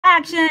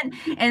Action,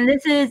 and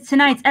this is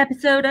tonight's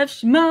episode of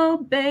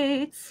Schmo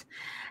Bates.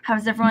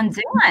 How's everyone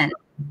doing?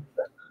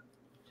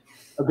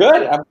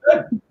 Good. I'm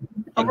good.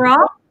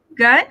 Overall,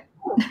 good.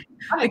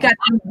 We got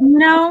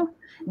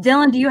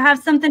Dylan, do you have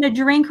something to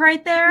drink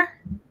right there?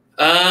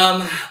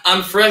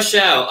 I'm fresh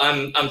out.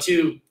 I'm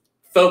too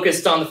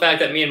focused on the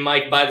fact that me and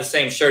Mike buy the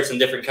same shirts in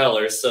different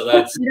colors, so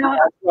that's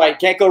right.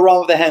 Can't go wrong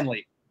with the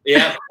Henley.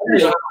 Yeah.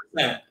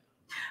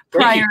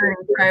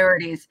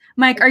 Priorities.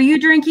 Mike, are you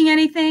drinking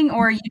anything,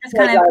 or are you just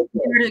kind of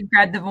here to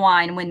grab the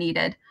wine when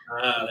needed?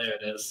 There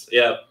it is.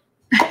 Yeah.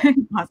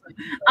 Awesome.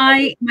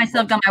 I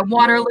myself got my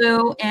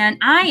Waterloo, and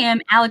I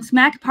am Alex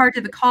Mack, part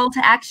of the Call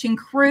to Action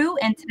crew.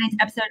 And tonight's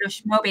episode of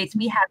Schmo Bates,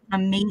 we have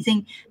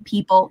amazing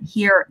people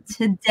here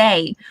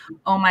today.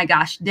 Oh my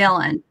gosh,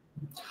 Dylan,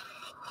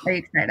 are you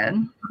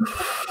excited?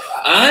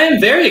 I'm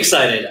very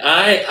excited.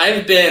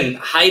 I've been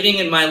hiding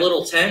in my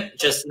little tent,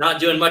 just not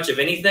doing much of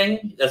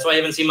anything. That's why I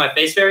haven't seen my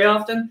face very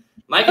often.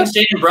 Mike and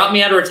Shane brought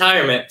me out of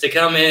retirement to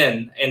come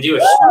in and do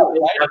a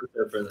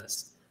episode for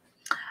this.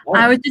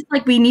 I was just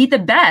like, we need the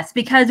best,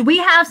 because we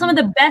have some of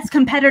the best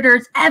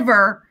competitors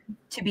ever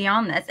to be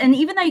on this. And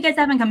even though you guys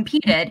haven't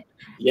competed,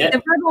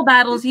 the verbal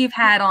battles you've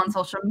had on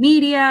social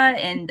media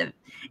and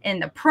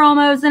the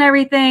promos and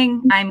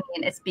everything, I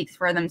mean, it speaks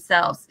for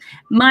themselves.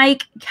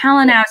 Mike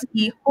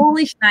Kalinowski,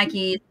 holy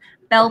shnikes,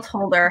 belt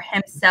holder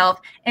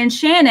himself, and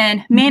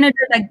Shannon,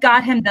 manager that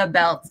got him the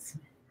belts.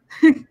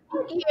 Thank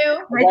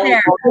you. Right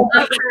there.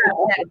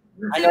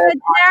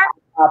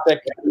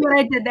 What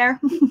I did there.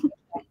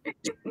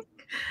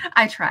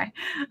 I try.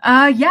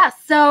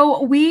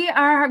 So we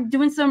are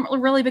doing some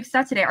really big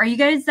stuff today. Are you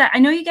guys, I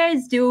know you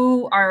guys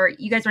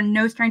are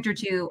no stranger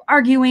to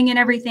arguing and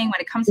everything when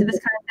it comes to this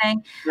kind of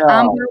thing.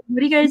 No.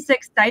 What are you guys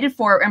excited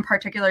for in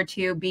particular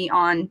to be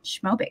on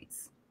Schmo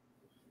Bates?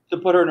 To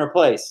put her in her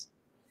place.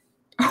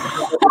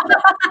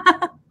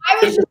 I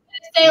was just going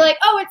to say, like,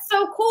 oh, it's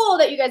so cool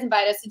that you guys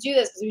invite us to do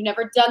this because we've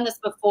never done this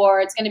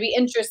before. It's going to be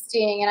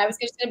interesting. And I was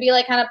just going to be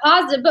like kind of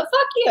positive, but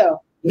fuck you.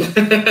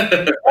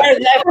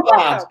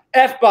 F-bombs.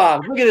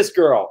 F-bombs. Look at this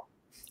girl.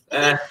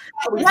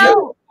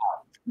 Well,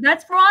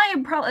 that's why,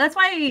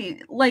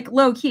 like,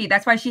 low key,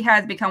 that's why she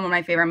has become one of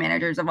my favorite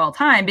managers of all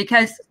time,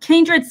 because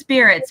kindred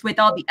spirits with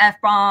all the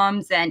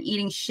F-bombs and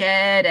eating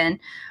shit and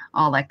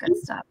all that good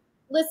stuff.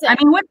 Listen, I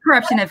mean, what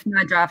corruption if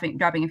not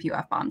dropping a few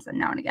F-bombs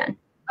now and again?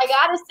 I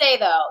gotta say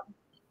though,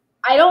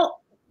 I don't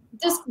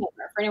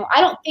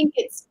think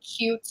it's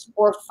cute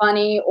or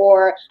funny,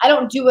 or I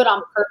don't do it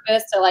on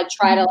purpose to like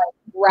try to like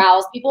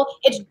rouse people.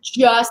 It's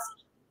just,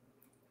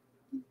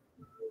 do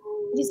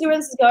you see where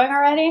this is going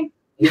already?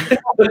 It's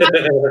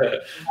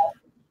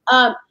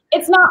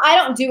not, I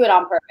don't do it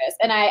on purpose.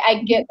 And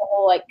I get the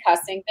whole like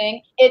cussing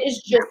thing. It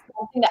is just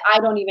something that I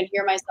don't even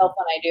hear myself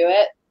when I do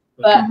it.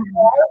 But for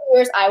all the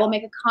years, I will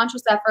make a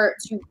conscious effort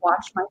to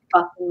watch my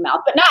fucking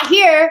mouth. But not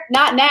here,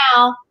 not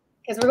now,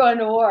 because we're going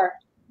to war.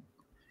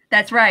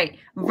 That's right.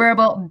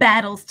 Verbal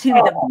battles to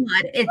the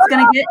blood. It's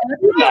going to get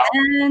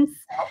intense.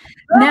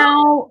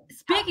 Now,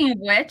 speaking of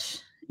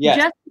which,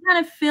 just to kind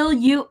of fill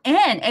you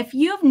in, if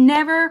you've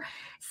never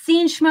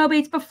seen Schmo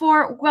Bates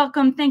before,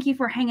 welcome. Thank you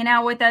for hanging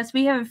out with us.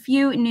 We have a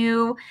few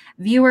new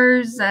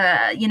viewers,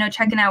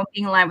 checking out,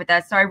 being live with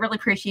us. So I really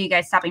appreciate you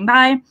guys stopping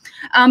by.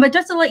 But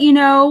just to let you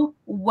know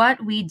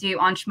what we do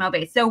on Schmo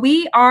Bates. So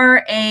we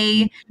are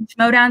a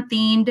Schmodown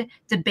themed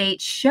debate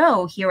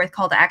show here with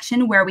Call to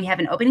Action, where we have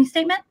an opening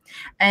statement,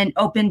 an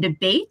open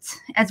debate,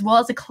 as well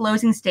as a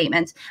closing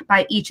statement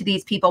by each of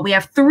these people. We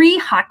have 3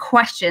 hot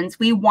questions.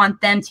 We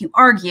want them to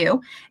argue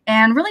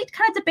and really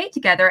kind of debate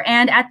together.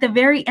 And at the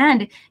very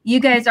end, you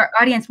guys, our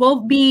audience,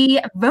 will be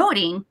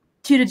voting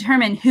to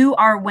determine who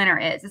our winner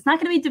is. It's not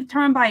going to be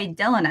determined by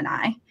Dylan and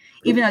I,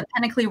 even though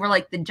technically we're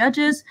like the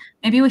judges.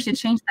 Maybe we should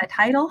change that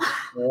title.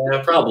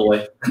 Yeah,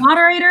 probably.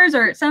 Moderators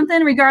or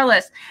something.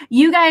 Regardless,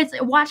 you guys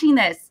watching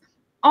this,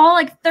 all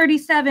like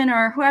 37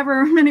 or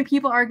whoever many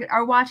people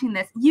are watching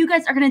this, you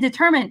guys are going to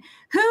determine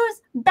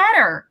who's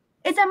better.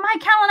 Is it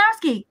Mike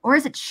Kalinowski or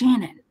is it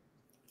Shannon?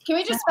 Can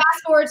we just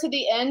fast forward to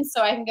the end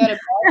so I can go to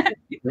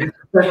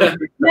bed?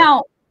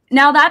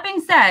 Now that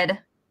being said,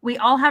 we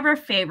all have our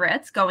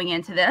favorites going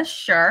into this,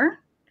 sure.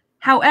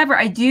 However,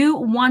 I do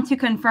want to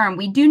confirm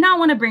we do not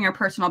want to bring our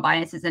personal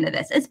biases into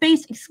this. It's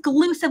based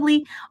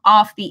exclusively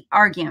off the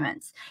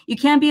arguments. You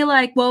can't be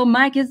like, well,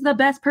 Mike is the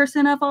best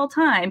person of all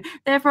time,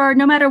 therefore,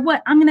 no matter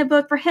what, I'm going to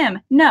vote for him.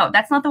 No,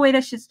 that's not the way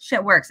this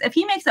shit works. If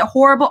he makes a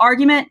horrible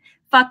argument,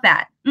 fuck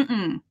that.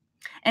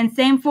 And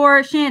same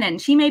for Shannon.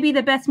 She may be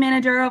the best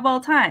manager of all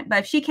time, but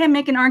if she can't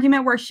make an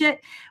argument worth shit,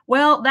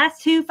 well,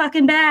 that's too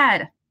fucking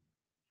bad.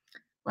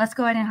 Let's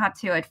go ahead and hop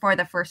to it for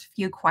the first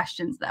few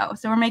questions, though.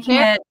 So we're making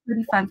it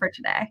pretty fun for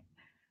today.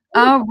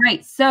 All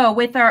right. So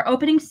with our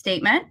opening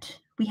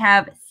statement, we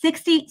have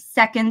 60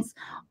 seconds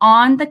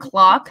on the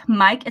clock.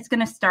 Mike is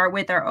going to start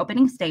with our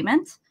opening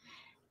statement.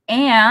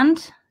 And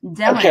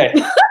Dylan. Okay.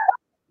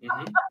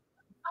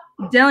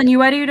 Dylan,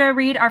 you ready to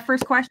read our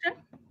first question?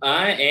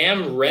 I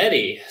am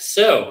ready.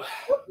 So,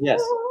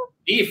 yes.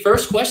 The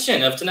first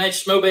question of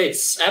tonight's Schmo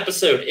Bates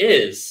episode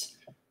is,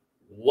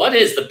 What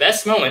is the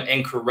best moment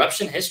in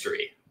corruption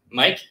history?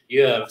 Mike,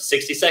 you have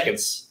 60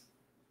 seconds.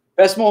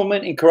 Best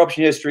moment in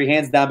corruption history,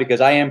 hands down, because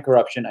I am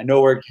corruption. I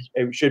know where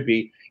it should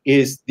be,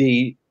 is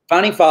the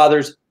Founding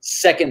Fathers'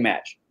 second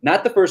match.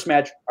 Not the first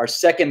match, our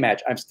second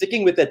match. I'm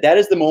sticking with that. That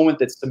is the moment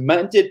that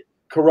cemented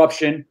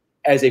corruption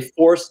as a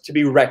force to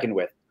be reckoned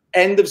with.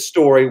 End of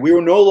story. We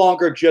were no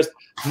longer just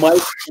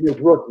Mike and his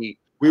rookie.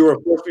 We were a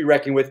force to be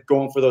reckoned with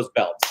going for those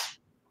belts.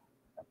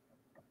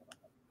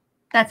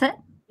 That's it?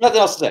 Nothing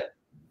else to say.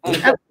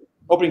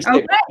 Opening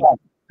statement. Okay.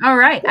 All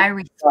right. I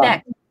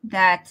respect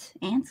that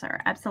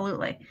answer.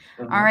 Absolutely.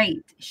 Mm-hmm. All right.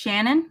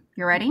 Shannon,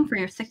 you ready for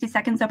your 60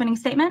 seconds opening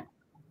statement?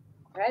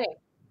 Ready.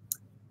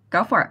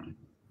 Go for it.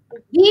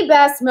 The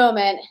best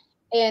moment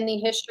in the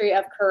history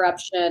of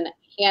corruption,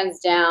 hands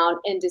down,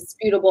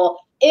 indisputable,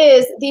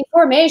 is the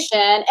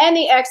formation and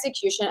the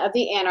execution of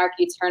the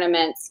Anarchy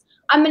tournaments.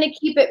 I'm going to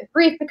keep it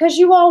brief because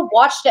you all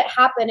watched it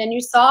happen and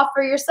you saw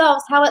for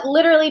yourselves how it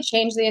literally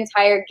changed the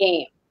entire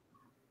game.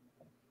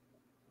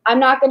 I'm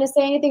not going to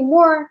say anything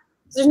more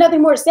because there's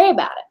nothing more to say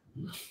about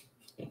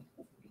it.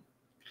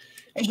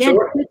 Again,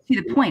 to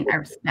the point. I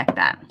respect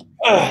that.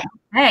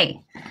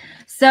 Hey,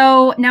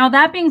 so now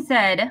that being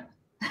said,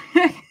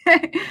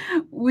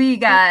 we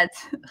got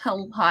a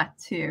lot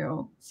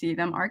to see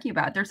them argue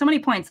about. There's so many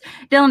points.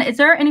 Dylan, is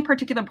there any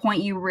particular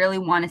point you really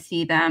want to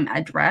see them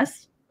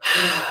address?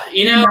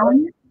 You know,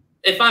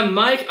 if I'm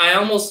Mike, I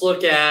almost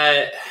look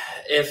at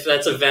if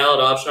that's a valid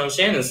option on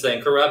Shannon's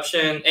thing.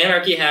 Corruption,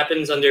 anarchy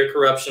happens under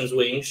corruption's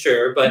wing,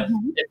 sure, but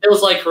it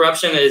feels like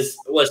corruption is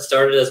what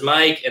started as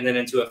Mike and then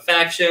into a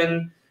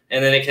faction,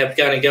 and then it kept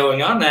kind of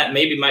going on that.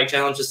 Maybe Mike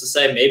challenges to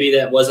say maybe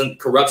that wasn't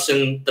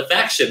corruption, the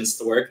factions,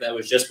 the work. That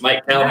was just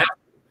Mike Callahan.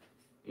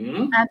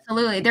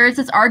 Absolutely. There is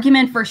this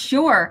argument for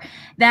sure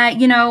that,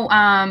 you know,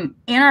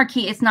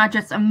 anarchy is not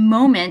just a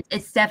moment.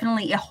 It's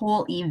definitely a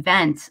whole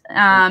event,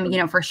 you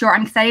know, for sure.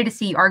 I'm excited to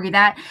see you argue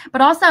that.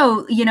 But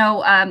also, you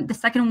know, the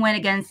second win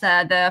against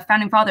the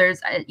Founding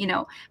Fathers, you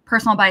know,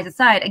 personal bias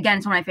aside, again,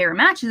 it's one of my favorite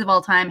matches of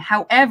all time.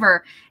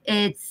 However,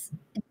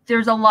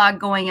 there's a lot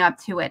going up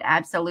to it.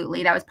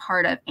 Absolutely. That was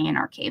part of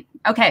anarchy.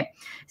 Okay.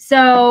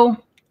 So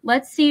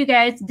let's see you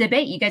guys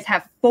debate. You guys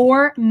have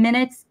 4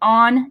 minutes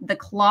on the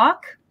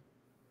clock.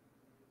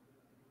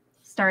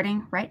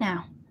 Starting right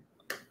now.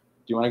 Do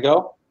you want to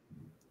go?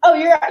 Oh,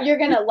 you're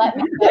gonna let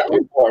me go? I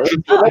want to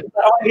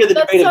hear the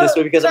debate of this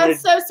one because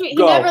that's so sweet. He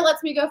never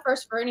lets me go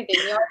first for anything.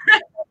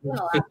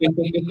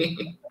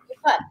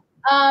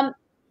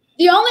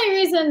 The only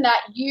reason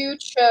that you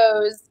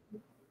chose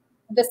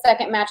the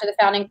second match of the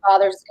Founding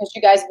Fathers is because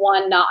you guys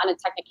won not on a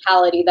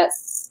technicality that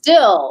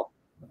still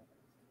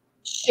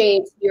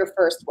shaped your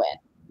first win.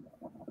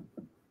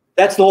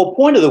 That's the whole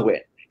point of the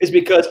win, is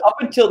because up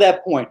until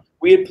that point,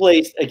 we had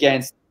placed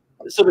against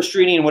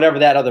Silvestrini and whatever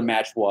that other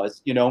match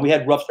was, you know, and we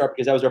had rough start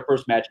because that was our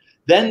first match.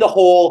 Then the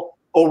whole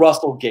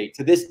O'Russell gate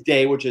to this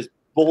day, which is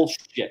bullshit.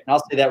 And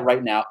I'll say that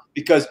right now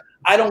because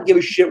I don't give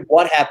a shit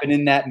what happened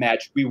in that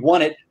match. We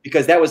won it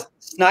because that was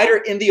Snyder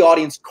in the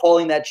audience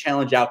calling that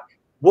challenge out.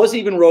 Wasn't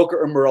even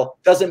Roker or Merle.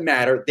 Doesn't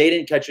matter. They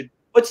didn't catch it.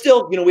 But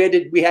still, you know,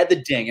 we had the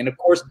ding. And of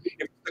course,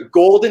 the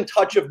golden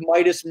touch of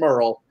Midas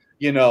Merle,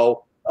 you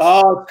know,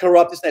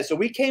 corrupt this and that. So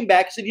we came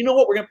back and said, you know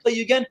what? We're going to play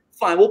you again.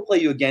 Fine, we'll play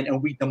you again.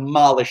 And we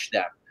demolished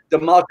them.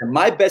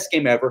 My best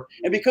game ever.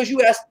 And because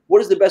you asked what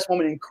is the best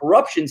moment in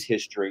corruption's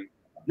history,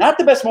 not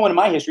the best moment in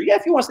my history. Yeah,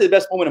 if you want to say the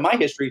best moment in my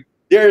history,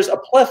 there's a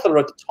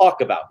plethora to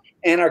talk about.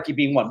 Anarchy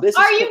being one.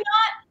 Are you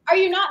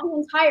not the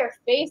entire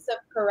face of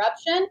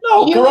corruption?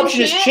 No,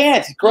 corruption is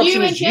Chance.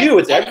 Corruption is you.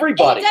 It's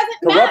everybody.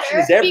 Corruption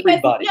is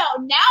everybody.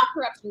 No, now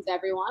corruption is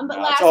everyone. But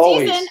last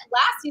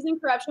season,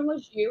 corruption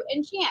was you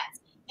and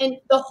Chance. And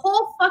the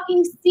whole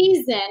fucking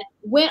season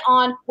went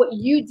on what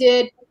you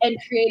did and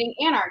creating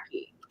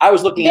anarchy. I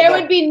was looking at there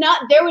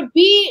would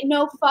be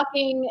no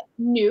fucking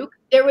nuke.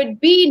 There would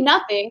be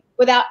nothing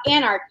without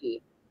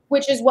anarchy,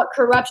 which is what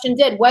corruption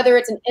did. Whether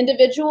it's an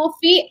individual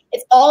feat,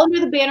 it's all under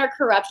the banner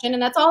corruption,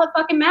 and that's all that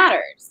fucking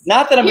matters.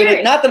 Not that I'm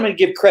gonna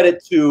give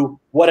credit to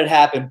what had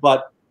happened,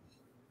 but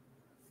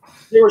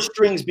there were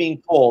strings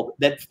being pulled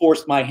that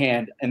forced my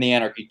hand in the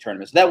anarchy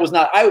tournaments. That would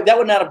not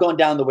have gone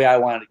down the way I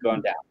wanted it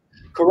going down.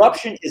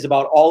 Corruption is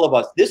about all of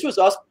us. This was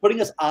us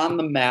putting us on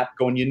the map,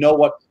 going, you know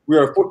what?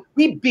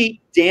 We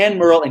beat Dan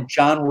Merle and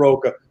John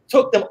Roca,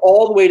 took them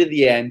all the way to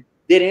the end.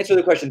 They didn't answer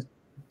the questions.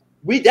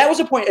 That was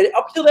a point.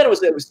 Up until then, it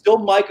was still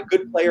Mike, a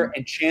good player,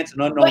 and Chance,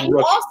 an unknown rookie. But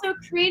you also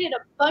created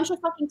a bunch of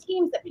fucking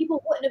teams that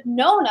people wouldn't have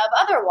known of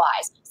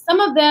otherwise. Some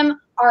of them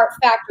are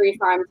factory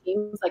farm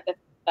teams, like the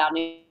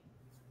Founding.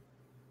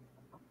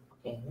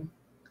 You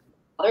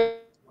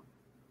wouldn't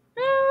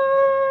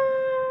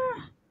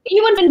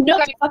even know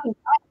that fucking.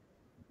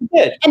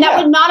 And that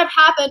would not have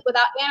happened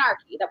without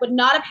anarchy. That would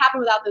not have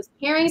happened without those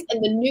pairings and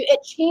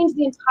it changed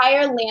the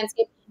entire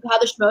landscape of how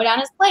the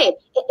Schmodown is played.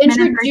 It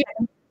introduced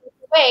a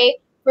way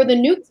for the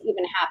nuke to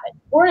even happen.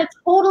 We're in a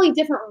totally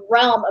different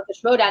realm of the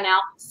Schmodown now,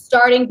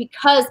 starting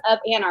because of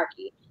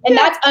anarchy. And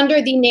that's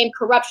under the name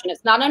corruption.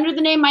 It's not under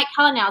the name Mike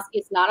Kalinowski.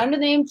 It's not under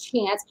the name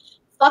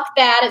Chance. fuck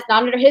that. It's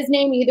not under his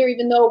name either,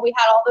 even though we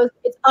had all those.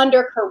 It's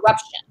under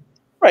corruption.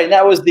 Right, and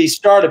that was the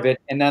start of it,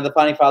 and now the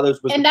Founding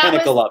Fathers was the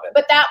pinnacle of it.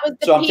 But that was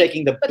the so I'm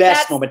taking the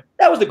best moment.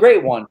 That was the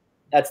great one.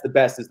 That's the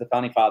best is the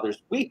Founding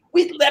Fathers.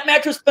 That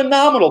match was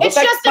phenomenal. It's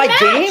just a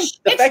match.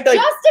 It's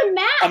just a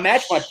match. A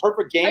match, my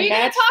perfect game match. Are you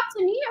going to talk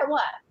to me or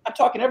what? I'm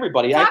talking to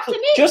everybody. Talk to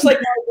me. Just like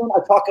I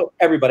talk to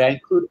everybody. I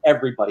include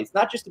everybody. It's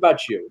not just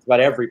about you. It's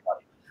about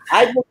everybody.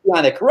 I look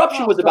beyond that.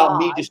 Corruption was about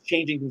me just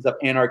changing things up.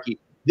 Anarchy.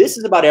 This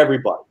is about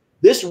everybody.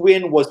 This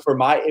win was for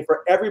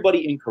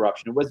everybody in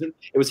Corruption.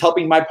 It was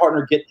helping my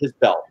partner get his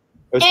belt.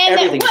 It was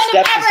everything. It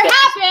wouldn't have ever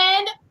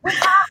happened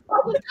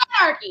without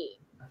Anarchy.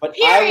 But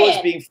I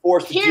was being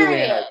forced to do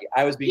Anarchy.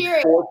 I was being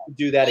forced to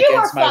do that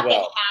against my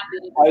will.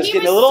 I was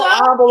getting a little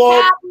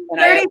envelope.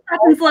 30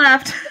 seconds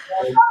left. So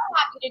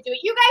happy to do it.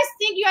 You guys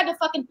think you had to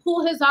fucking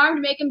pull his arm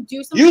to make him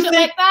do some shit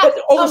like that?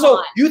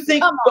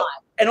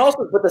 And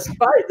also, but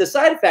the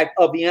side effect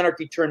of the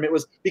Anarchy tournament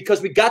was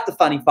because we got the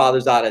Founding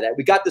Fathers out of that.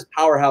 We got this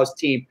powerhouse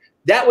team.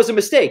 That was a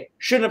mistake.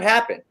 Shouldn't have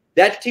happened.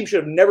 That team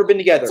should have never been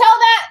together.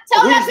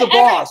 Who's the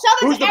boss?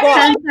 Who's the boss?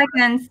 10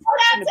 seconds. Tell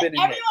that to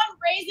everyone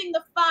raising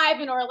the 5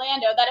 in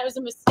Orlando that it was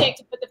a mistake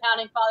to put the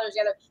Founding Fathers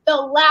together.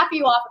 They'll laugh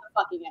you off of the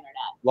fucking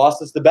internet.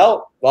 Lost us the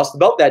belt. Lost the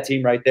belt, that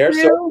team right there.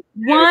 2,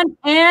 1,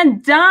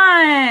 and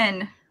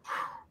done.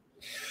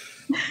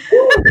 You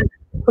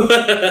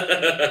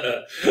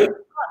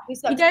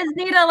guys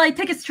need to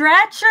take a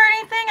stretch or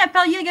anything? I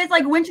felt you guys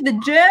went to the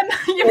gym.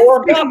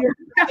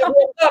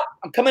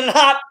 I'm coming in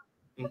hot.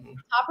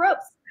 Top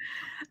ropes.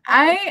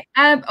 I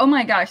am. Oh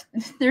my gosh,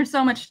 there's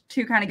so much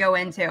to kind of go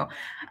into.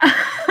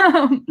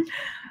 Dylan,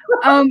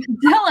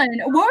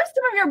 what were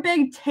some of your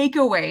big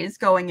takeaways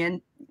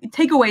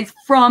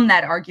from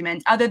that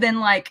argument, other than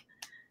the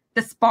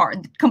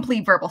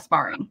complete verbal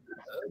sparring?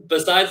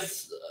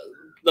 Besides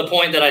the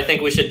point that I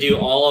think we should do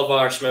all of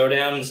our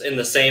Schmoedowns in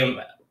the same,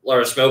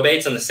 or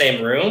Schmobates in the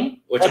same room,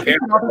 which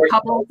apparently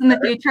couples in the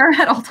future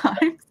at all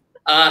times.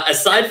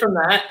 Aside from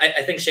that,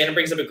 I think Shannon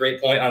brings up a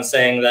great point on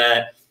saying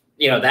that,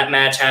 that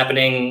match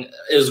happening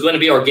is going to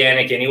be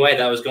organic anyway.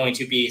 That was going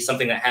to be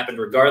something that happened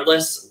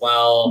regardless,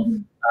 while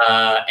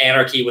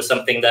Anarchy was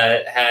something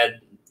that had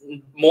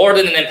more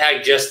than an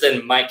impact just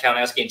in Mike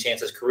Kalinowski and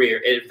Chance's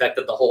career. It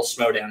affected the whole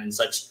Schmoedown in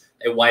such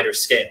a wider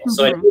scale.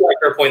 So I do like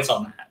her points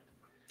on that.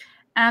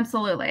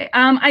 Absolutely.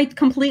 I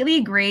completely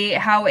agree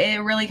how it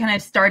really kind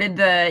of started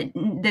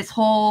this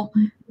whole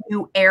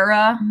new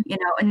era,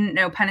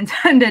 no pun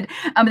intended,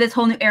 this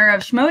whole new era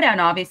of Schmoedown,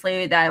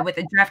 obviously, that with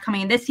the draft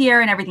coming in this year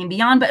and everything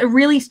beyond, but it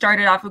really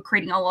started off with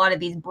creating a lot of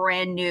these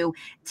brand new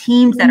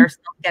teams that are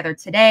still together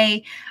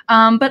today.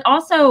 But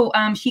also,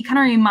 she kind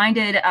of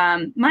reminded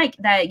Mike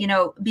that,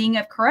 being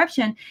of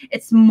Corruption,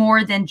 it's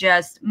more than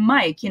just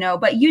Mike,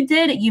 but you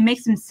make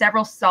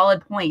several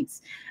solid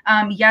points.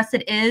 Yes,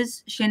 it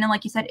is, Shannon,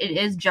 like you said, it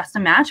is just a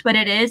match, but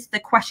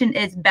the question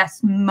is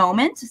best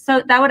moment.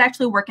 So that would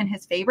actually work in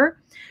his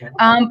favor.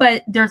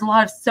 But there's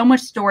so much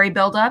story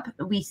buildup.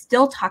 We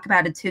still talk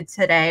about it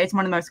today. It's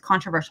one of the most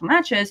controversial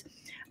matches,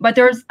 but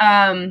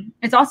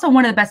it's also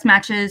one of the best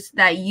matches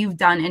that you've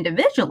done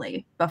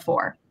individually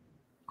before.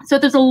 So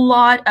there's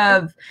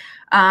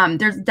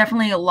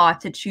definitely a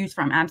lot to choose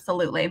from.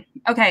 Absolutely.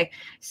 Okay.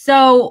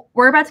 So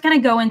we're about to kind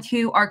of go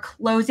into our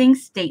closing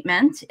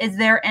statement. Is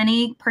there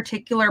any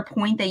particular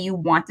point that you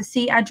want to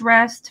see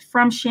addressed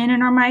from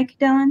Shannon or Mike,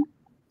 Dylan?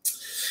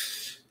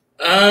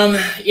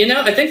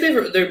 I think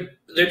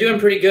they're doing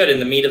pretty good in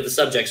the meat of the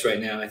subjects right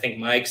now. I think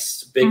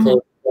Mike's big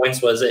closing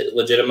points was it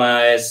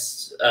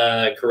legitimized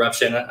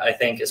Corruption, I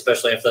think,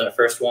 especially after that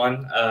first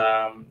one.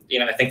 I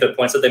think the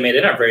points that they made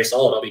in are very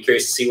solid. I'll be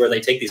curious to see where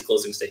they take these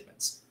closing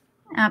statements.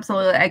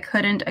 Absolutely. I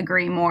couldn't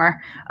agree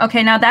more.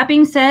 Okay, now that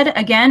being said,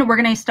 again, we're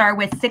going to start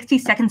with 60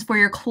 seconds for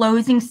your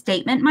closing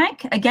statement,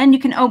 Mike. Again, you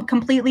can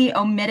completely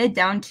omit it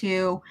down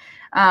to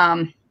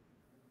at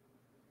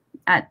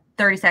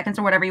 30 seconds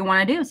or whatever you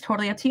want to do. It's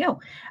totally up to you.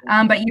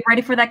 But you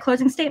ready for that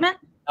closing statement?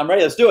 I'm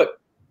ready. Let's do it.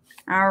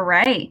 All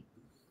right.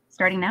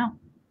 Starting now.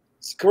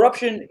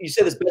 Corruption, you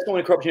said this best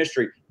moment in Corruption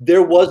history.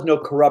 There was no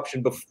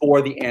corruption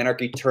before the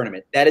Anarchy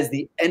tournament. That is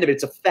the end of it.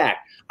 It's a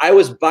fact. I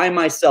was by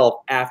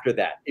myself after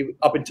that,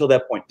 up until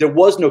that point. There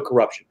was no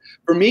corruption.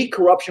 For me,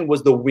 corruption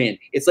was the win.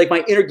 It's like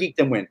my inner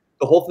geekdom win.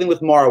 The whole thing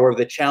with Mara, where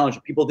the challenge,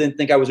 people didn't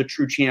think I was a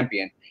true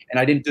champion, and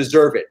I didn't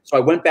deserve it. So I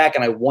went back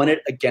and I won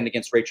it again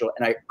against Rachel,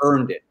 and I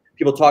earned it.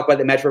 People talk about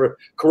the match forever.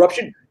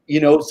 Corruption,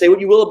 say what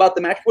you will about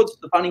the match with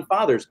the Founding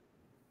Fathers.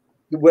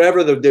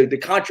 Whatever the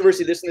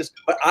controversy, this and this,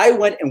 but I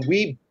went and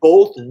we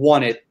both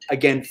won it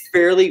again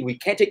fairly. We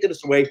can't take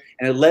this away,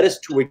 and it led us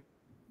to a.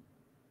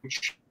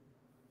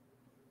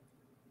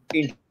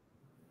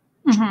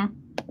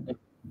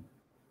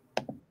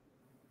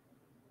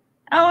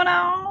 Oh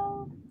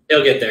no!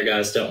 It'll get there,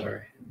 guys. Don't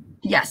worry.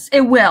 Yes,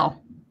 it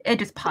will. It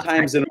just pops.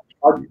 Times in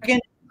again,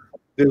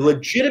 the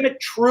legitimate,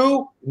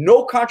 true,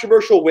 no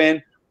controversial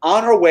win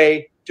on our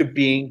way to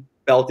being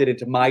belted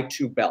into my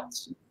 2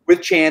 belts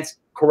with Chance.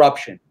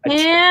 Corruption.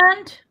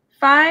 And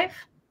 5,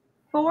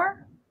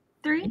 4,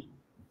 3.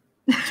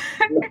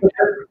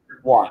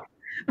 1.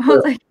 I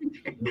was like,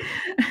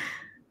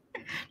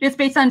 just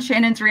based on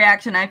Shannon's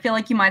reaction, I feel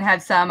like you might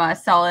have some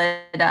solid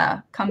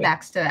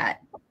comebacks to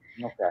that.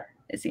 Okay.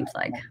 It seems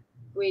like. Are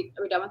we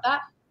done with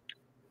that?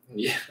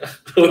 Yeah.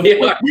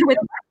 We are.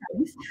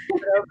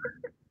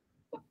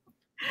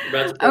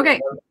 Okay.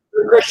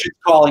 Christian's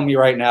calling me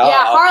right now.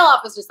 Yeah,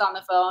 Harloff was just on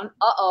the phone.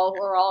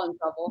 We're all in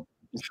trouble.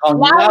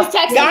 Now he's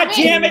texting God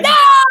me. damn it! No!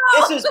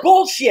 This is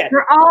bullshit.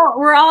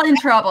 We're all in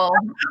trouble.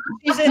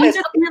 He's You in this.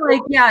 just feel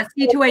like, yeah,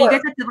 C2A, you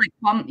guys have to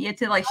like you have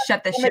to like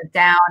shut this shit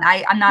down.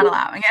 I'm not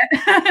allowing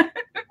it.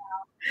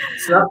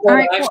 So All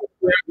right, actually,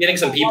 we're getting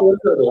some people in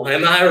trouble.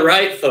 Am I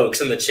right,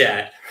 folks in the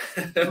chat?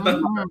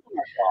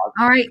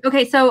 All right.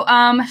 Okay. So,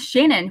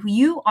 Shannon,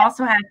 you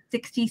also have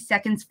 60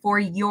 seconds for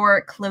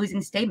your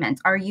closing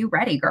statements. Are you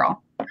ready,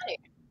 girl? Ready.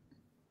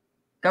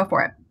 Go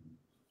for it.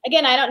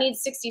 Again, I don't need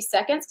 60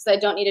 seconds because I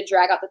don't need to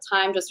drag out the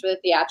time just for the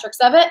theatrics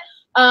of it.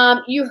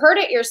 You heard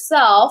it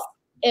yourself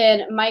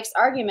in Mike's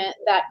argument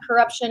that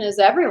corruption is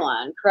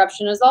everyone.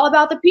 Corruption is all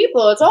about the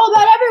people. It's all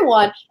about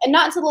everyone. And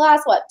not until the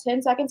last,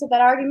 10 seconds of that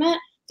argument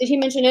did he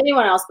mention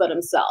anyone else but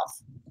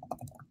himself.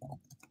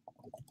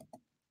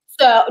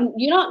 So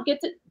you don't get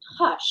to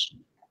hush.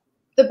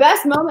 The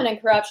best moment in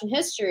corruption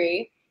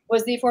history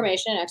was the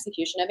formation and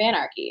execution of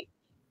anarchy.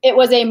 It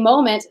was a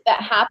moment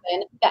that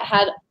happened that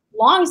had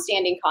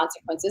long-standing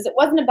consequences. It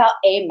wasn't about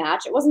a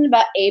match. It wasn't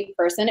about a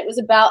person. It was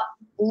about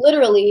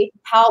literally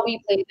how we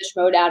play the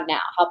Schmoedown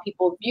now, how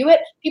people view it.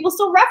 People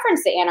still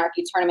reference the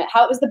anarchy tournament,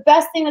 how it was the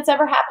best thing that's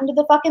ever happened to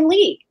the fucking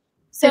league.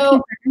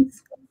 So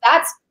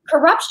that's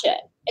corruption.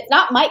 It's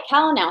not Mike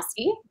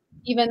Kalinowski,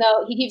 even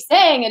though he keeps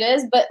saying it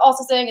is, but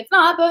also saying it's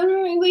not, but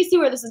we see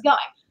where this is going.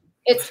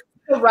 It's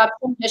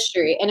corruption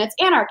history, and it's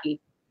anarchy,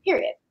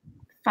 period.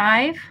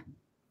 5,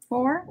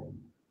 4,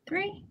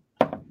 3,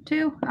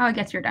 2. Oh, I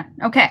guess you're done.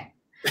 Okay.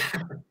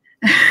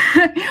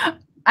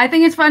 I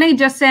think it's funny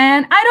just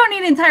saying, I don't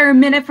need an entire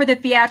minute for the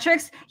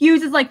theatrics.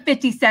 Uses like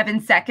 57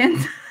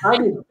 seconds. I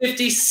need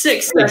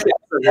 56 seconds.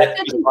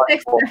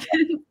 56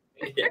 seconds.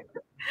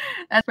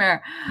 That's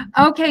fair.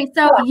 Okay,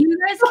 so you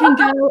guys can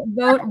go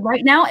vote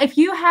right now. If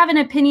you have an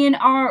opinion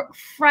or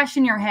fresh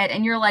in your head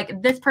and you're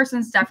like, this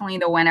person's definitely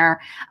the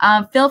winner,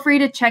 feel free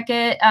to check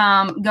it.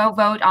 Go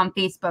vote on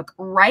Facebook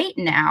right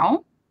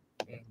now.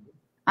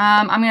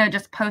 I'm going to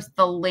just post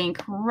the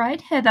link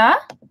right here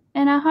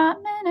in a hot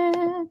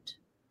minute.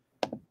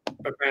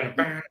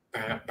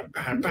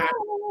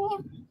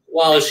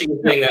 While she's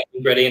doing that,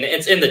 ready, and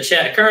it's in the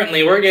chat.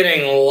 Currently, we're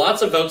getting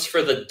lots of votes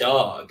for the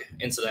dog,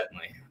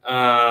 incidentally.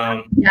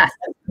 Yes,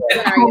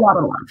 a whole lot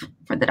of love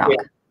for the dog.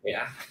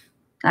 Yeah.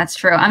 That's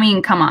true. I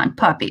mean, come on,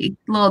 puppy,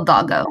 little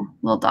doggo.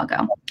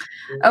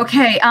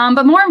 Okay,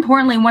 but more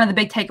importantly, one of the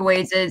big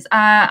takeaways is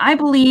I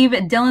believe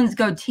Dylan's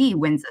goatee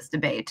wins this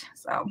debate.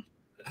 So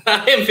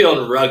I am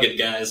feeling rugged,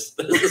 guys.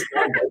 This is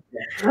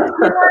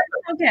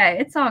okay,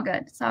 it's all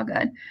good. It's all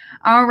good.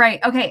 All right.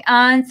 Okay.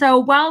 So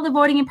while the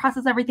voting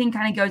process, everything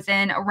kind of goes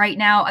in right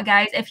now,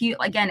 guys, if you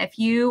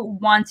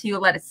want to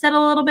let it sit a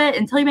little bit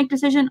until you make a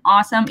decision,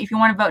 awesome. If you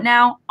want to vote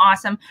now,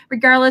 awesome.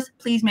 Regardless,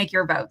 please make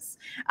your votes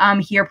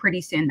here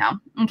pretty soon, though.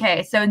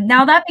 Okay. So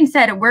now that being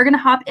said, we're going to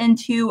hop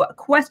into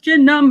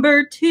question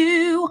number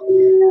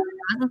 2.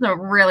 This is a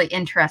really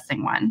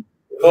interesting one.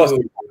 Oh,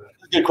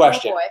 good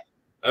question.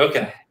 Oh,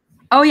 okay.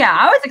 Oh yeah,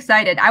 I was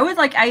excited. I was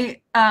like,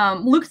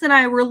 Lucas and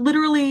I were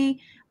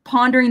literally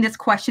pondering this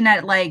question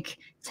at like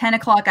 10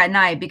 o'clock at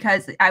night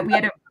because I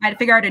had to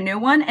figure out a new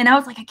one, and I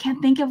was like, I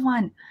can't think of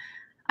one.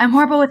 I'm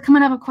horrible with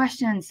coming up with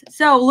questions.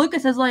 So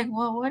Lucas is like,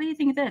 well, what do you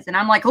think of this? And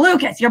I'm like,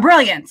 Lucas, you're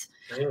brilliant.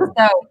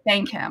 So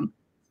thank him.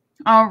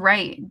 All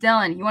right,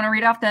 Dylan, you want to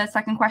read off the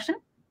second question?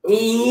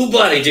 Ooh,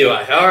 buddy, do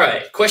I? All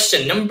right.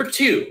 Question number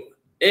 2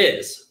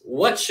 is,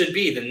 what should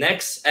be the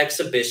next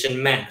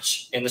exhibition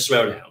match in the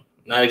Schmoedown?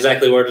 Not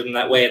exactly worded in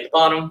that way at the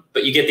bottom,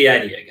 but you get the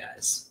idea,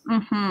 guys.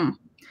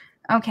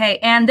 Okay,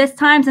 and this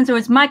time, since it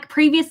was Mike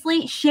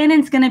previously,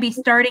 Shannon's going to be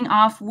starting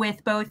off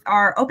with both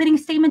our opening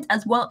statements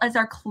as well as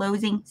our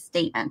closing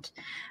statement.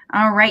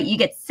 All right, you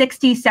get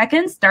 60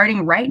 seconds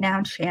starting right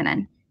now,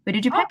 Shannon. Who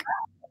did you pick?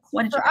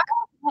 What did you pick?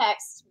 Our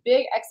next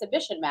big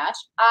exhibition match,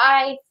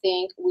 I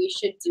think we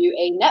should do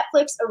a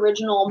Netflix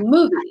original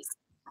movies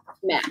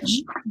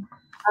match.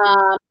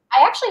 I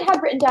actually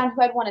had written down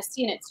who I'd want to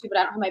see in it too, but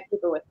I don't have my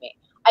paper with me.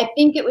 I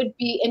think it would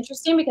be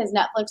interesting because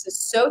Netflix is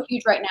so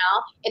huge right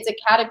now. It's a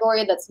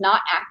category that's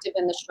not active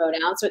in the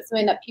Schmoedown, so it's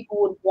something that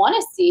people would want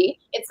to see.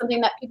 It's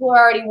something that people are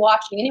already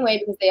watching anyway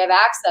because they have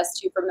access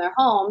to from their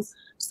homes,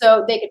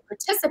 so they could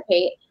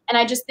participate. And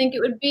I just think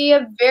it would be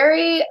a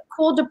very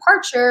cool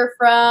departure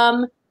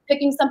from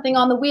picking something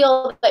on the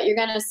wheel that you're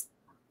going to see.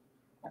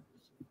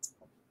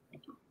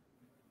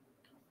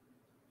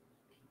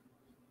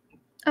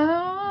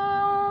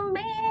 Oh,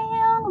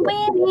 man,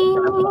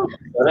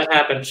 waiting. Let it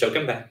happen. She'll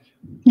come back.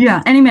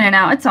 Yeah, any minute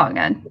now. It's all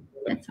good.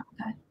 It's all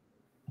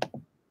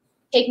good.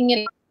 Taking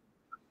it.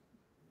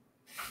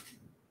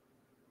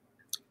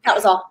 That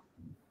was all.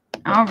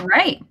 All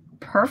right.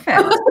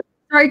 Perfect.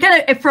 Sorry,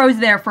 it froze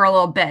there for a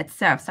little bit.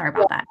 So sorry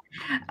about that.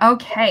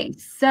 Okay,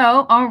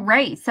 so all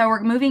right. So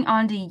we're moving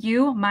on to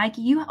you, Mike.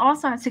 You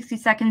also have 60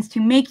 seconds to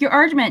make your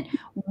argument.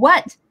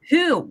 What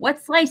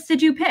slice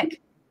did you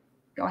pick?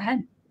 Go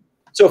ahead.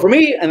 So for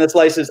me, and the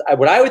slices,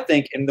 what I would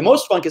think, and the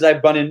most fun, because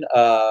I've run in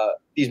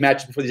these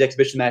matches before, these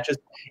exhibition matches,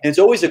 and it's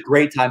always a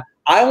great time.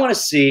 I want to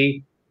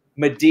see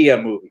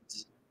Madea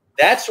movies.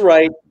 That's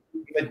right,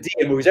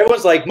 Madea movies.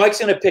 Everyone's like, Mike's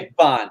going to pick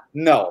Bond.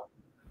 No,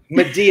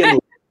 Madea movies.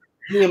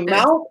 The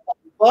amount of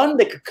fun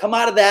that could come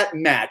out of that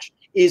match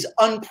is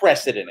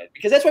unprecedented,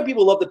 because that's why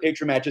people love the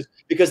Patreon matches,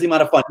 because the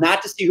amount of fun,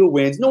 not to see who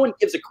wins. No one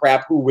gives a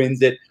crap who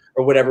wins it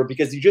or whatever,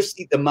 because you just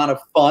see the amount of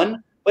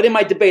fun. But in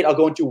my debate, I'll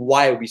go into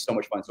why it would be so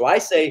much fun. So I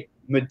say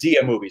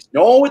Madea movies.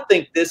 No one would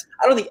think this.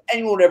 I don't think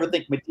anyone would ever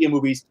think Madea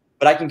movies,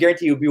 but I can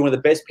guarantee you it would be one of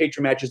the best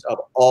Patreon matches of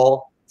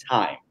all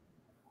time.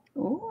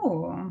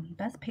 Ooh,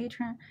 best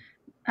Patreon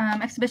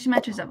exhibition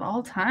matches of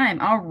all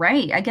time. All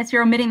right. I guess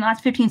you're omitting the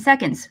last 15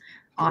 seconds.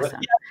 Awesome.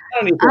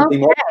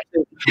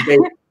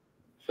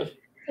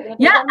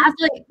 Yeah,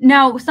 absolutely.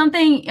 No,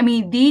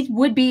 these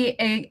would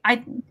be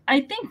I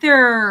think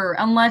they're,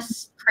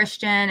 unless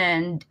Christian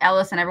and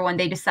Ellis and everyone,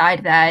 they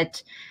decide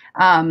that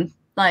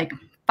like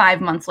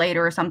 5 months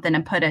later or something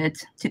and put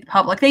it to the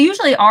public. They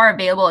usually are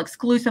available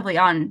exclusively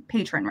on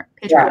Patreon, right?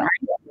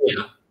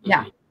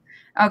 Yeah.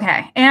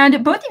 Okay.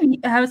 And both of you,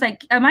 I was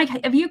like, Mike,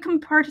 have you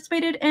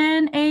participated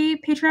in a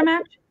Patreon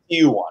match?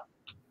 You won.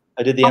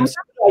 I did the MCU.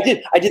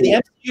 I did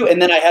the MCU,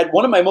 and then I had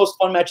one of my most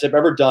fun matches I've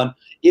ever done.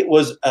 It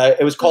was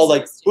called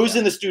like Who's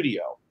in the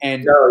Studio,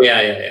 and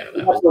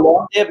it was a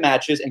long day of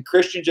matches. And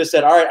Christian just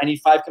said, "All right, I need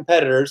 5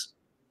 competitors,"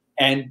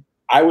 and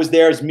I was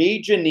there as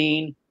me,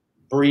 Janine,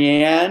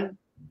 Brienne,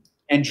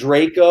 and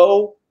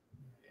Draco,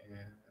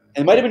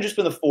 and it might have been just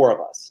been the 4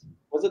 of us.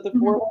 Was it the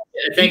 4 of us?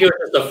 I think it was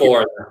just the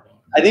 4.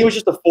 I think it was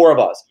just the 4 of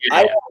us. Yeah. I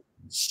had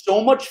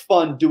so much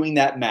fun doing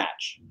that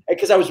match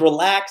because I was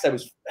relaxed. I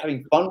was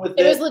having fun with it.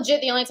 It was legit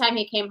the only time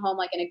he came home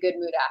like in a good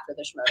mood after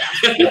the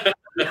Schmoedown.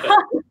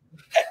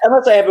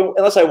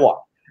 unless I won.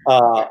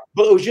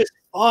 But it was just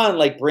fun.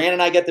 Like Brandon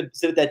and I got to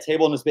sit at that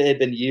table, and it had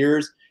been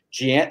years.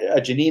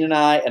 Janine and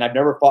I've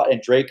never fought, and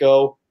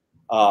Draco.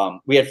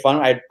 We had fun.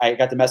 I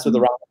got to mess with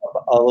around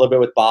a little bit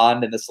with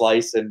Bond and the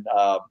Slice, and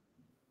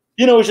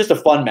it was just a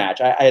fun match.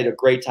 I had a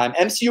great time.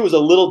 MCU was a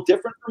little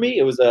different for me.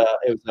 It was a.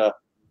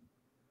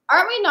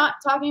 Aren't we not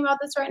talking about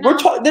this right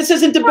now? This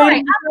isn't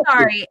debating. I'm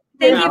sorry.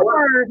 Thank you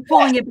for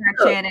pulling it back,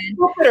 Shannon.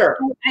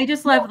 I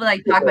just love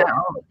talk about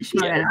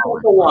Schmoedown.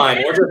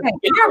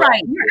 You're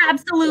right. You're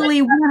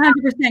absolutely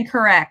 100%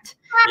 correct.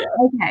 Yeah.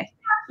 Okay.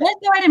 Let's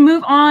go ahead and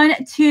move on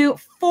to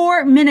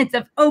 4 minutes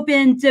of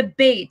open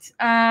debate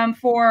in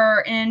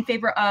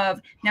favor of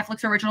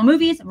Netflix original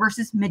movies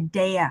versus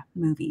Madea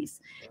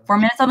movies. 4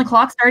 minutes on the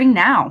clock starting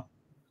now.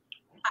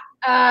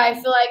 I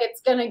feel like it's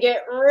going to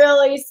get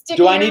really sticky.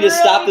 Do I need to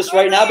stop this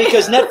right now?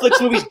 Because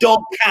Netflix movies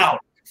don't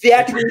count.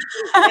 Theatrical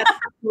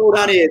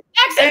on it.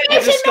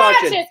 Exhibition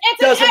matches.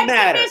 It's doesn't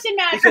matter. Because it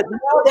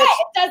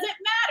doesn't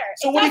matter.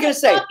 So what are you going to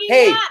say?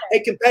 Hey,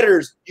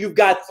 competitors, you've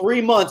got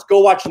 3 months. Go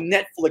watch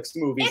Netflix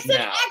movies it's now.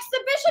 It's an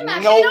exhibition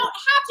match. They don't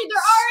have to.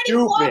 They're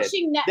already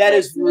watching Netflix That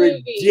is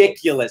movies.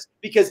 Ridiculous.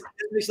 Because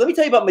let me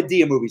tell you about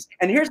Madea movies.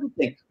 And here's the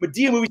thing.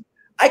 Madea movies,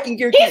 I can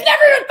guarantee he's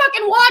never even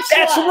fucking watched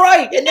That's one.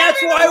 right. And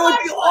that's why it would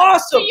be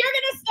awesome. So you're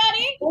going to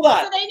study? Hold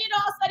on. So they need to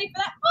all study for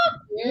that?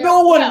 Fuck you.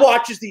 No one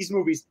watches these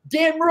movies.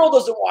 Dan Murrell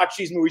doesn't watch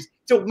these movies.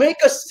 To make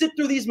us sit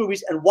through these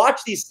movies and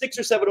watch these 6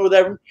 or 7 or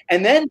whatever,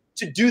 and then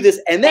to do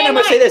this, and then I'm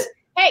going to say this.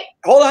 Hey.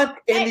 Hold on.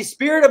 In the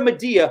spirit of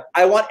Madea,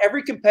 I want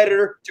every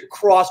competitor to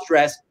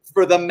cross-dress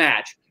for the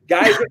match.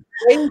 Guys,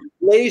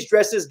 ladies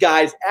dress as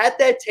guys at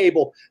that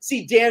table.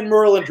 See Dan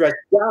Murrell in a dress,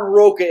 John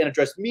Roca in a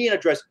dress, me in a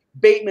dress,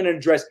 Bateman in a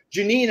dress,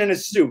 Janine in a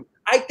suit.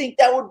 I think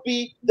that would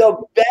be the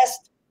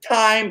best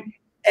time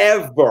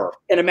ever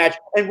in a match.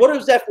 And what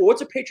is that for?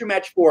 What's a patron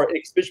match for? An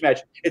exhibition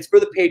match. It's for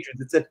the patrons.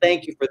 It's a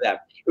thank you for them.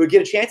 It would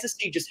get a chance to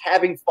see just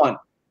having fun.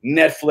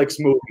 Netflix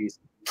movies.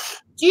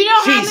 Do you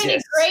know how many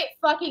great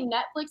fucking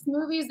Netflix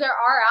movies there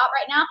are out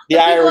right now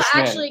that people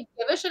actually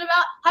give a shit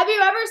about? Have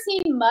you ever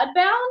seen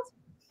Mudbound?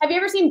 Have you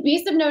ever seen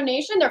Beast of No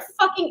Nation? They're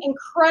fucking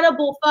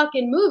incredible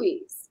fucking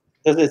movies.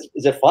 Is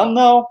it fun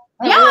though?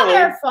 Yeah, really.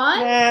 They're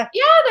fun. Yeah,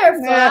 they're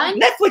fun.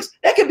 Netflix,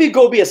 that could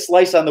be a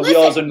slice on the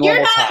wheel as a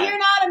normal time. You're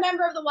not a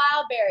member of the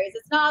Wild Berries.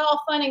 It's not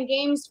all fun and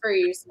games for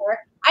you, sir.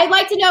 I'd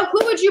like to know,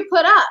 who would you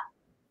put up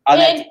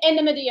in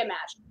the Madea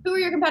match? Who are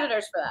your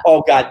competitors for that?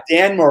 Oh, God,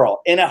 Dan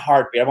Murrell in a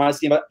heartbeat. I want to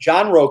see him.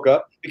 John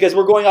Roca, because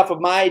we're going off of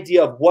my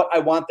idea of what I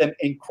want them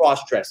in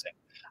cross-dressing.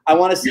 I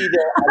want to see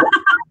their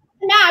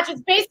match.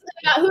 It's basically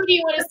about who do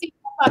you want to see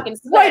fucking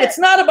split. Right, it's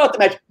not about the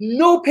match.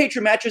 No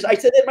patron matches. I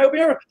said that in my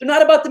opening. They're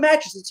not about the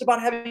matches. It's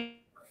about having.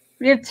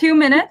 We have 2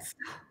 minutes.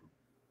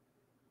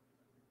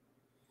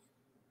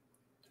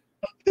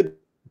 The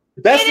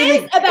best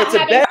thing it's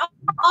about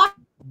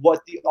what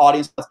the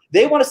audience wants.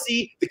 They want to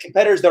see the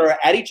competitors that are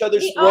at each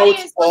other's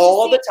throats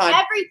all the time.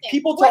 Everything.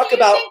 People talk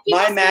about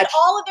my match.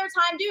 All of their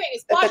time doing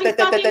is watching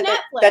fucking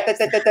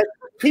Netflix.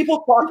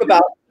 people talk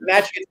about the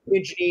match against me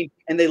and Janine,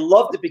 and they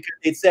loved it because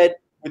they said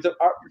with the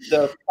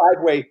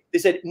 5-way, they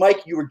said,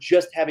 Mike, you were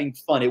just having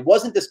fun. It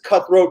wasn't this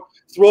cutthroat,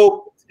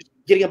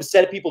 getting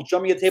upset at people,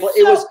 jumping at the table.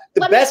 It was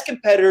the best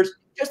competitors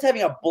just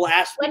having a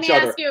blast with each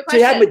other.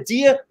 To have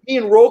Madea, me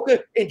and Rocha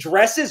in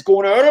dresses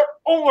going at it,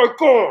 oh my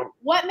God.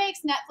 What makes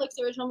Netflix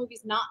original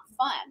movies not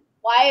fun?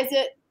 Why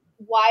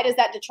does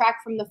that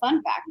detract from the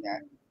fun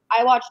factor?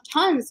 I watch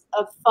tons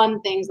of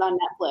fun things on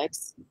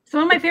Netflix.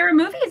 Some of my favorite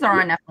movies are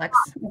on Netflix.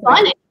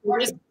 Fun.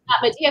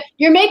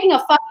 You're making a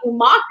fucking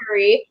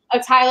mockery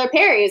of Tyler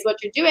Perry is what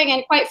you're doing,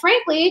 and quite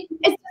frankly,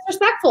 it's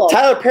disrespectful.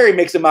 Tyler Perry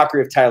makes a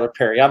mockery of Tyler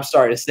Perry. I'm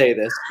sorry to say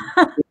this.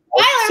 Perry,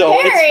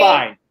 it's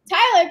fine.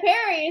 Tyler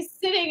Perry is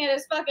sitting at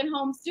his fucking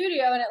home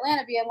studio in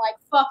Atlanta being like,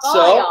 fuck all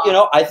y'all.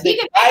 So, I think...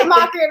 He can make a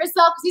mockery of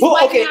himself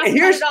because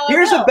he's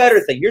here's a better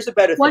thing.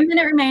 1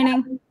 minute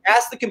remaining.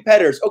 Ask the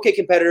competitors. Okay,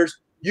 competitors,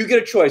 you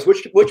get a choice.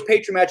 Which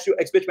Patreon match,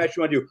 exhibition match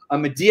you want to do? A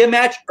Madea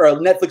match or a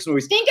Netflix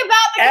movie? Think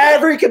about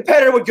every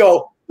competitor would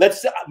go,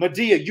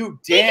 Madea, you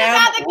damn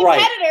right. Think about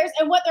the competitors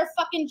and what their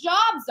fucking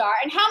jobs are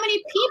and how many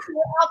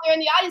people out there in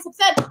the audience have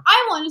said,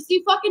 I want to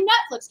see fucking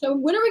Netflix. So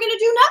when are we going to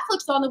do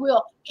Netflix on the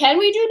wheel? Can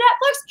we do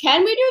Netflix?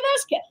 Can we do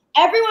this?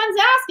 Everyone's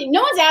asking.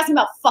 No one's asking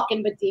about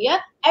fucking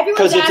Madea.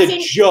 Everyone's asking. Because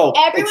it's a joke.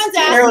 Everyone's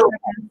asking.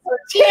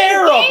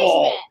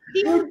 Terrible.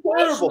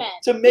 Terrible.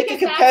 To make a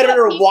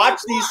competitor watch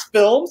these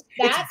films,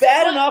 it's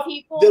bad enough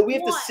that we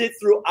have to sit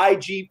through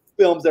IG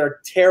films that are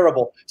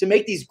terrible. To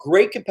make these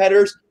great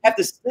competitors have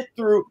to sit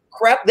through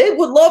crap. They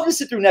would love to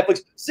sit through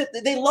Netflix.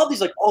 They love these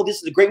like, oh, this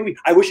is a great movie.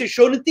 I wish it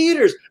showed in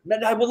theaters.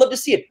 I would love to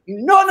see it.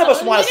 None of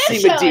us want to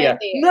see Madea.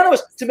 None of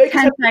us. To make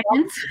 10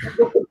 seconds.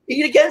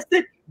 Compete against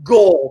it,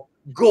 goal.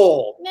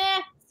 Nah,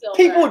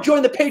 people would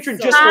join the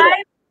Patreon just for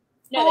that.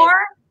 5, 4,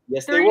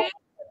 yes, 3,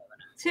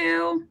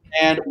 2,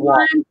 and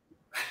 1.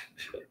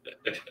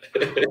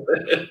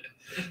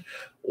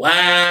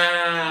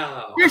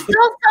 Wow. There's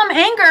still some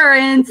anger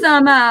and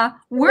some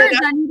words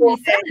that need to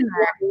be said in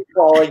there.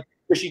 Falling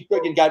because she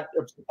fucking got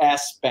her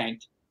ass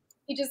spanked.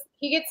 He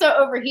gets so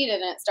overheated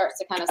and it starts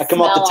to kind of I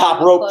come off the top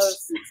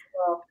ropes.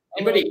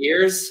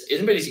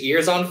 Anybody's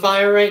ears on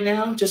fire right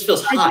now? Just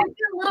feels hot. I do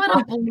feel a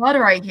little bit of blood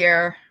right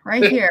here.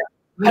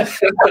 I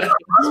smell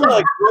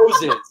like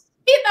roses.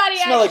 He thought he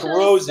smell like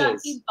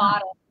roses. He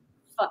bottle.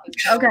 Fucking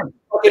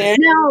okay.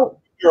 Now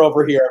you're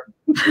over here.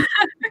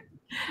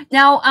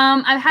 Now,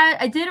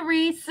 I did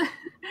read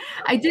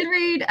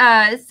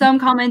some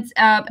comments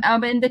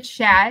in the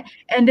chat,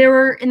 and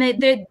they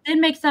did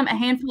make a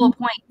handful of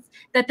points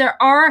that there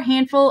are a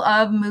handful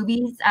of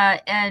movies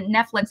and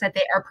Netflix that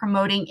they are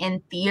promoting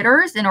in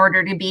theaters in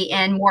order to be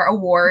in more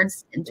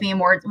awards, to be in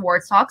more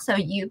awards talk. So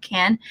you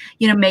can,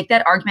 make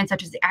that argument,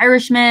 such as The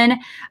Irishman.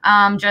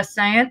 Just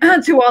saying,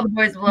 to all the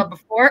boys we loved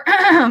before.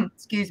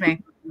 Excuse me.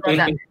 Love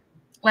that.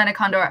 Lana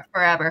Condor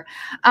forever.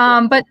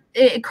 But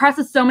it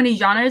crosses so many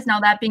genres. Now,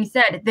 that being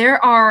said,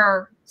 there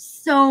are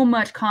so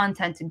much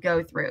content to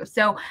go through.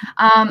 So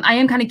I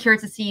am kind of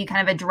curious to see you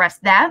kind of address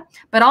that.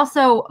 But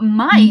also,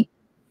 Mike,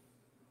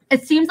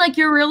 it seems like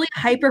you're really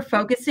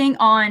hyper-focusing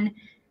on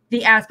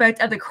the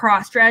aspect of the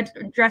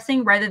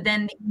cross-dressing rather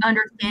than the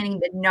understanding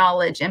the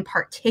knowledge in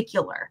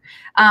particular.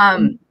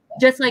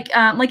 Just like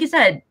you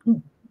said,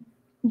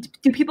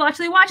 do people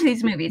actually watch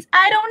these movies?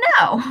 I don't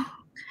know.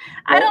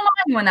 I don't know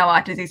anyone that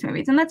watches these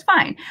movies, and that's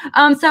fine.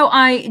 So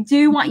I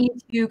do want you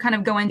to kind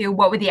of go into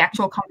what would the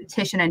actual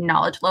competition and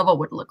knowledge level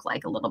would look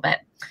like a little bit.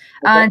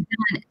 Dylan,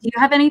 do you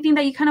have anything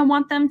that you kind of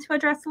want them to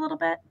address a little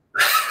bit?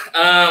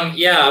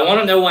 Yeah, I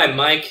want to know why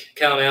Mike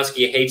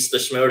Kalinowski hates the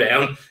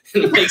Schmodown.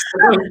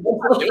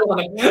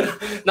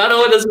 Not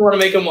only does he want to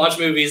make him watch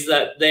movies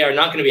that they are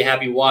not going to be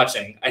happy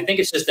watching, I think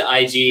it's just the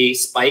IG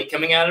spite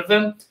coming out of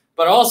him.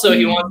 But also,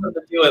 he wants them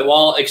to do it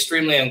while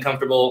extremely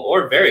uncomfortable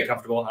or very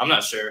comfortable. I'm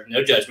not sure.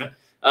 No judgment.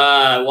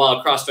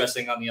 While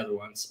cross-dressing on the other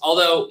ones.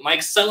 Although,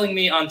 Mike's selling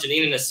me on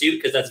Janine in a suit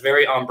because that's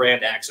very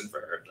on-brand action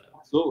for her.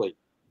 Absolutely.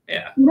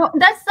 Yeah. No,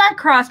 that's not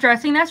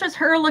cross-dressing. That's just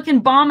her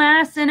looking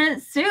bomb-ass in a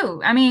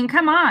suit. I mean,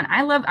 come on.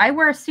 I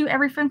wear a suit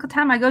every single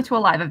time I go to a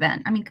live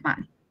event. I mean, come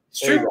on.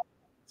 It's true.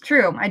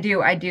 True. I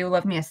do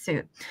love me a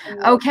suit.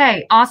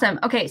 Okay, awesome.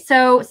 Okay,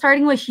 so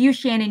starting with you,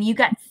 Shannon, you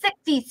got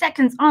 60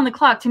 seconds on the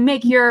clock to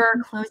make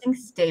your closing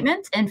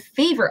statement in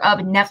favor of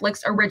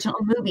Netflix original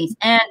movies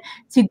and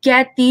to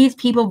get these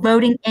people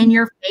voting in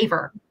your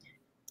favor.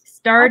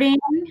 Starting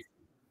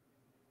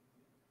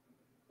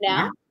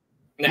now.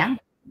 Yeah.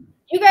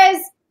 You guys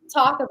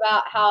talk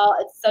about how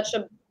it's such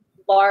a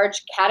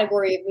large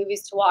category of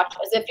movies to watch,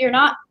 as if you're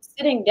not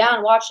sitting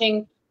down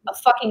watching a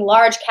fucking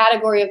large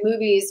category of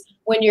movies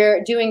when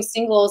you're doing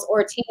singles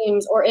or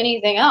teams or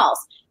anything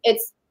else.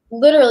 It's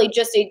literally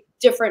just a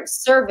different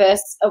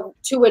service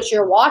to which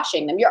you're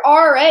watching them. You're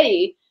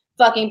already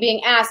fucking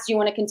being asked, do you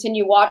want to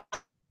continue watching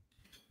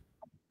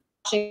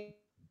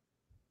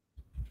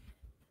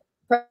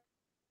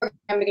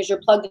because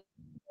you're plugged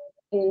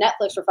in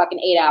Netflix for fucking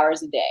 8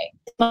 hours a day.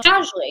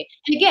 Casually.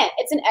 And again,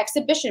 it's an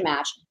exhibition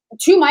match.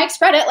 To Mike's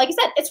credit, like I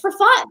said, it's for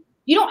fun.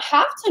 You don't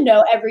have to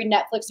know every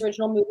Netflix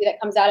original movie that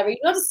comes out every. You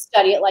don't have to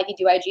study it like you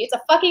do IG. It's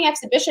a fucking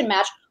exhibition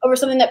match over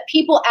something that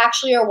people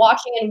actually are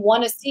watching and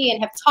want to see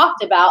and have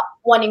talked about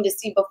wanting to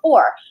see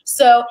before.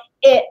 So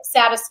it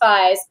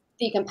satisfies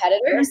the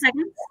competitors.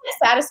 It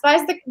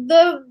satisfies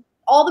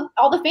all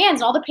the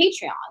fans and all the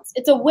Patreons.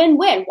 It's a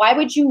win-win. Why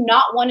would you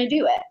not want to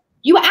do it?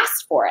 You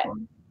asked for it.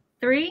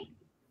 3,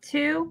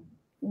 2,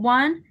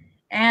 1.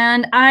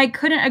 And I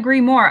couldn't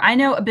agree more. I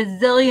know a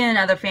bazillion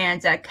other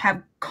fans that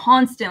have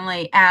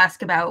constantly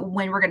asked about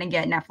when we're going to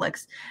get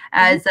Netflix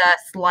as a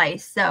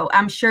slice. So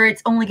I'm sure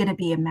it's only going to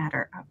be a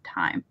matter of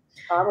time.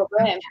 Probably.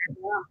 Yeah.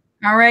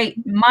 All right,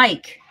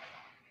 Mike.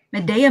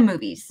 Madea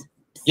movies.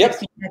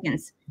 60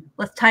 seconds.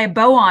 Let's tie a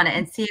bow on it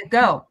and see it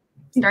go.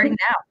 Starting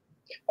now.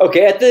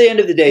 Okay, at the end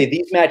of the day,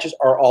 these matches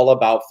are all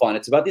about fun.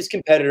 It's about these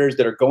competitors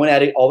that are going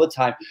at it all the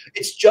time.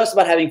 It's just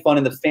about having fun,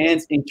 and the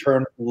fans, in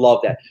turn,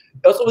 love that.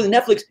 Also, with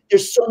Netflix,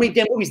 there's so many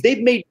damn movies.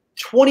 They've made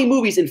 20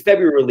 movies in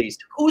February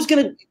released. Who's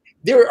going to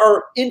 – there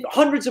are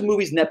hundreds of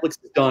movies Netflix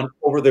has done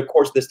over the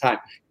course of this time.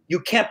 You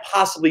can't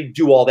possibly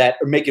do all that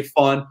or make it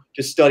fun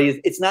to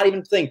study. It's not even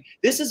a thing.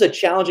 This is a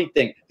challenging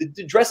thing.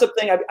 The dress-up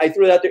thing, I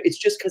threw it out there. It's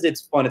just because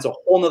it's fun. It's a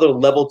whole nother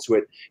level to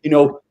it. You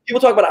know, people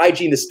talk about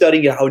IG and the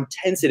studying and how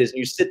intense it is, and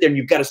you sit there and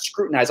you've got to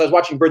scrutinize. I was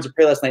watching Birds of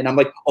Prey last night, and I'm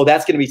like, oh,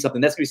 that's going to be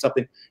something. That's going to be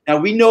something. Now,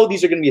 we know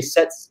these are going to be a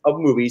set of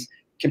movies.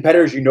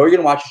 Competitors, you know you're going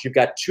to watch this. You've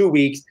got 2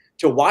 weeks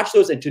to watch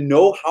those and to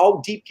know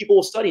how deep people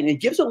will study. And it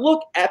gives a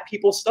look at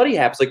people's study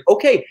habits. Like,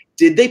 okay,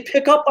 did they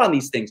pick up on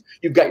these things?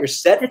 You've got your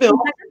set film.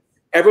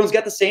 Everyone's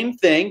got the same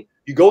thing.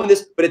 You go in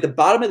this, but at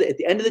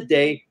the end of the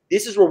day,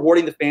 this is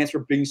rewarding the fans for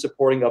being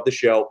supporting of the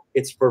show.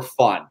 It's for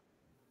fun.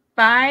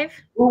 5.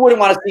 Who wouldn't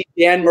want to see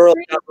Dan Merle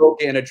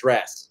in a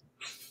dress?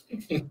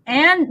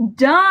 And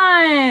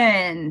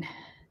done.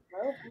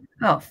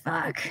 Oh,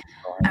 fuck.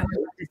 I would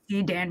love to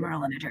see Dan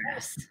Merle in a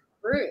dress.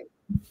 Rude.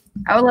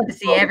 I would love to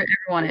see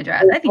everyone in a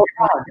dress. I think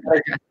everyone in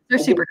a dress. They're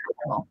super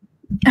comfortable.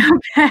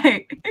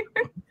 Okay.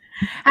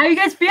 How are you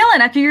guys feeling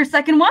after your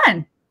second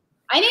one?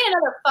 I need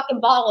another fucking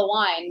bottle of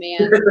wine,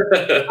 man.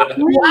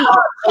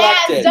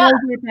 Jazzed up.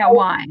 Get that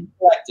wine.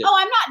 Oh,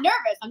 I'm not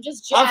nervous. I'm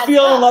just jazzed I'm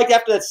feeling up. like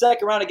after that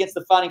second round against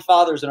the Founding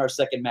Fathers in our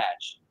second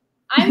match.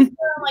 I'm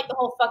feeling like the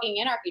whole fucking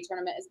Anarchy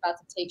tournament is about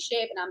to take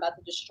shape, and I'm about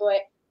to destroy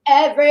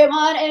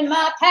everyone in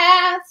my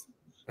path.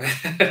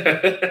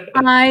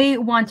 I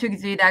want to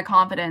exude that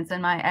confidence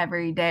in my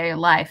everyday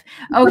life.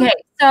 Okay,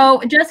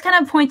 so just kind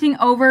of pointing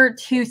over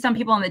to some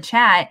people in the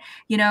chat,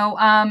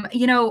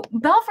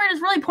 Belford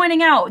is really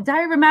pointing out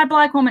Diary of a Mad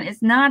Black Woman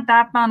is not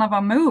that fun of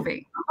a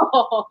movie.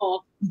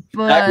 Oh.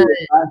 But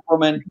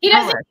he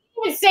doesn't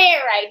even say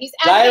it right. He's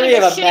Diary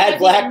of a Mad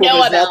Black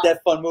Woman is not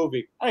that fun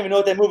movie. I don't even know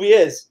what that movie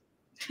is.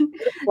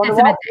 It's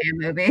a Madea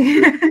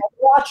movie.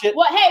 Watch it.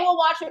 Well, hey, we'll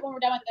watch it when we're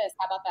done with this.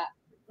 How about that?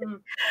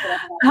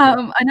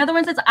 Another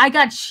one says I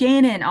got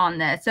Shannon on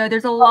this, so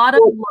there's a lot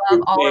of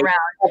love all around.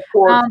 Of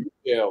course,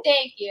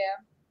 thank you.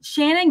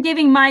 Shannon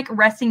giving Mike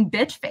resting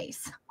bitch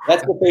face.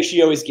 That's the face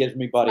she always gives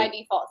me, buddy. My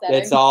default setting.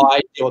 That's all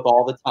I deal with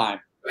all the time.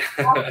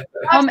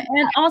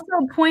 And also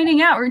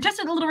pointing out, or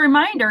just a little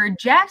reminder,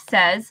 Jeff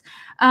says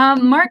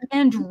Mark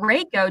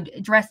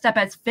Andreyko dressed up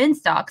as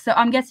Finstock, so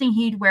I'm guessing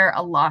he'd wear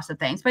a lot of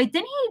things. But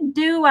didn't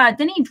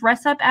he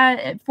dress up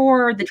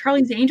for the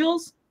Charlie's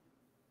Angels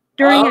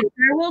during his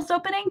Werewolves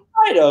opening?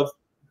 Kind of.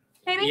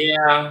 Maybe?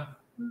 Yeah.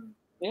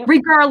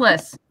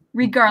 Regardless,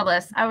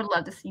 I would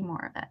love to see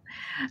more of it.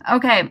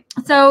 Okay,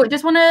 so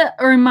just want to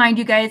remind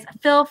you guys,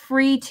 feel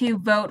free to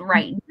vote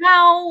right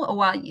now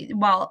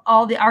while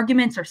all the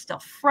arguments are still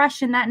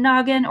fresh in that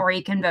noggin, or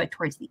you can vote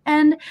towards the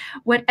end,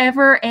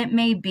 whatever it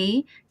may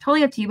be.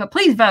 Totally up to you, but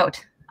please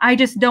vote. I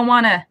just don't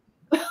want to.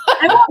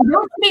 I want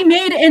votes to be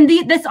made in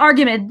this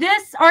argument.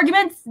 This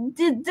argument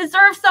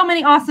deserves so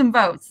many awesome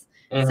votes.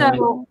 Mm-hmm.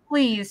 So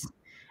please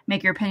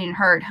make your opinion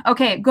heard.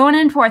 Okay, going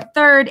into our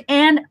third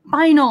and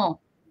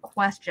final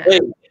question. Hey.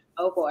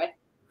 Oh boy.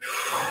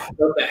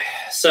 Okay.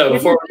 So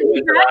before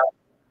we go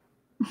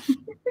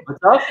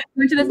what's up?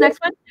 Going to this next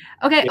one.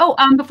 Okay. Oh,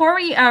 before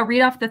we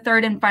read off the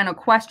third and final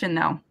question,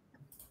 though,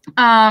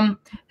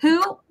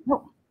 who?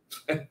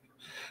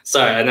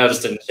 Sorry, I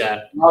noticed in the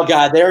chat. Oh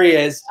God, there he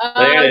is.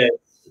 There it is.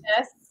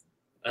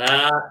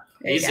 Yes.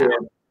 He's here.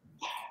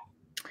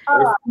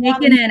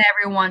 Sneaking in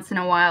every once in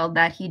a while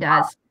that he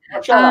does.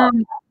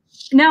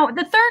 Now,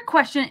 the third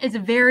question is a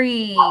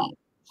very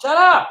shut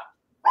up.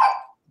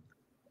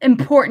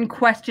 Important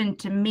question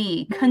to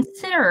me,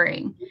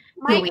 considering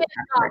who we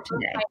have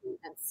today.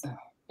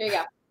 Here you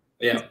go.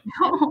 Yeah.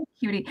 Oh,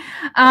 cutie.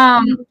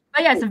 But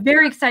yeah, it's a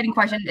very exciting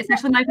question. It's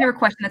actually my favorite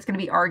question that's going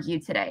to be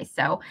argued today.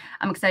 So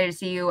I'm excited to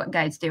see you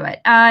guys do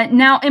it.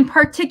 Now, in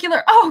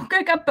particular,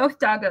 I got both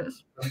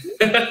doggos.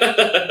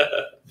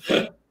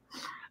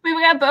 We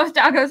got both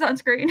doggos on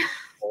screen.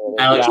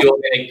 Alex, you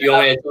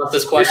want me to toss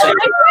this question?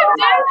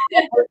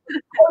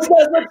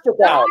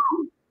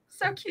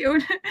 So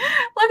cute.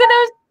 Look at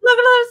those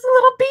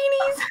little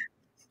beanies.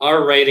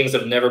 Our ratings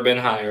have never been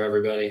higher,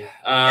 everybody. Look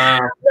at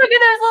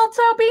those little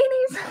toe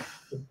beanies.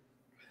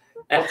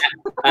 Alex,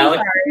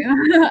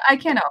 sorry. I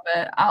can't help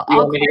it. you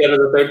want me to go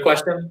to the third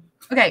question?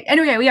 Okay.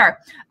 Anyway, we are.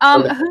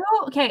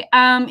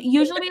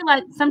 Usually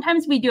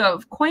sometimes we do a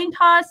coin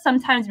toss.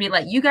 Sometimes we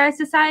let you guys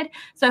decide.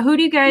 So who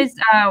do you guys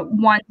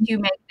want to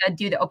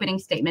do the opening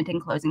statement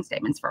and closing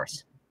statements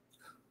first?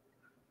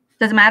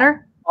 Does it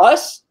matter?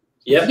 Us?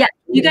 Yep. Yeah.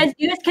 You guys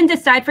can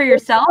decide for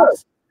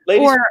yourselves.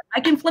 Ladies, or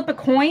I can flip a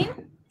coin.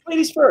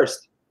 Ladies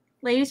first.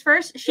 Ladies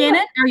first.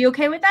 Shannon, are you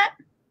okay with that?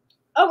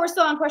 Oh, we're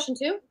still on question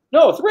 2?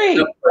 No, 3.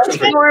 No,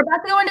 We're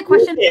about to go into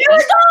question 3. They're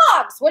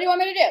dogs. What do you want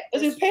me to do?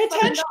 Doesn't pay Fucking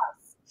attention.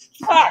 dogs.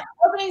 Fuck.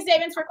 Opening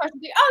statements for question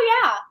 3.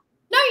 Oh, yeah.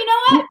 No, you know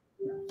what?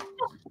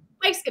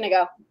 Mike's going to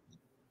go.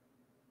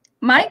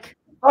 Mike?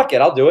 Fuck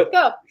it, I'll do it.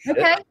 Go.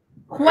 Okay.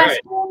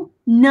 Question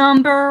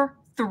number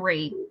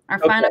 3. Our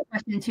final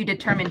question to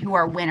determine who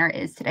our winner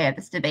is today of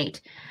this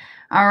debate.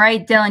 All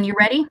right, Dylan, you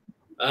ready?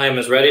 I'm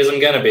as ready as I'm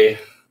going to be.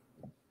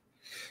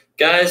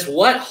 Guys,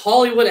 what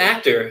Hollywood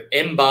actor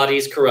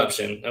embodies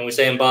corruption? And we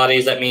say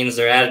embodies, that means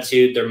their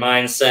attitude, their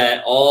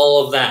mindset,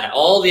 all of that.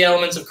 All the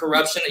elements of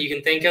corruption that you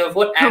can think of.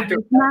 What actor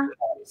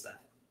embodies that?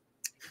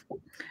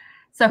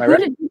 So who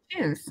did you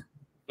choose?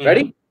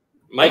 Ready?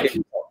 Mike.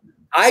 Okay.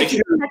 I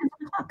choose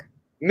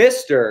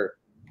Mr.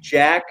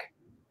 Jack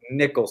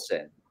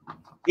Nicholson.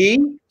 He,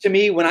 to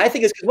me, when I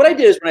think it's what I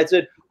did is when I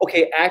said,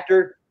 okay,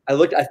 actor,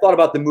 I thought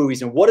about the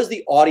movies and what does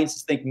the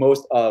audience think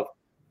most of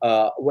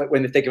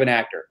when they think of an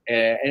actor.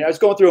 And I was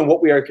going through and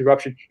what we are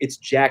corruption. It's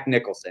Jack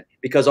Nicholson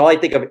because all I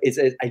think of is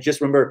I just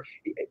remember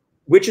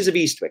Witches of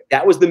Eastwick.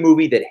 That was the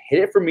movie that hit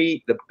it for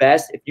me the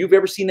best. If you've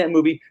ever seen that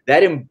movie,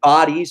 that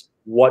embodies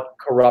what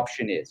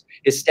corruption is.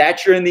 His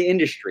stature in the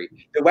industry,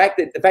 the fact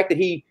that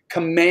he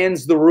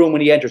commands the room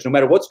when he enters, no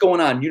matter what's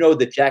going on, you know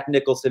that Jack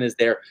Nicholson is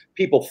there.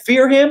 People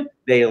fear him.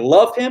 They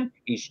love him.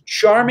 He's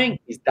charming.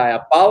 He's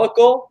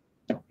diabolical.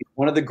 He's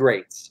one of the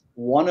greats.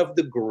 One of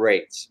the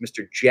greats,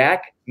 Mr.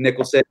 Jack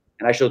Nicholson.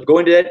 And I shall go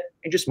into it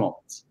in just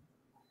moments.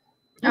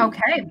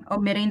 Okay.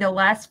 Omitting the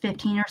last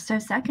 15 or so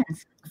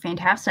seconds.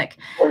 Fantastic.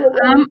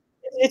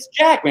 It's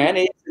Jack, man.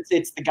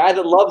 It's the guy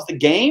that loves the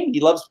game. He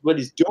loves what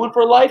he's doing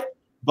for life.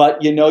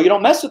 But, you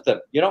don't mess with him.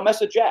 You don't mess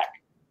with Jack.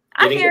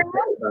 I hear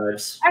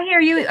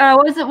you.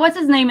 What's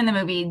his name in the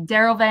movie?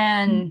 Daryl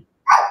Van.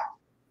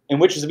 In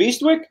Witches of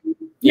Eastwick?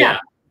 Yeah.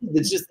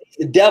 It's just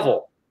the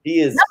devil.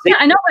 He is. No,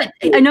 I know, but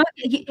I know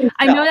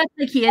that's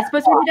like he is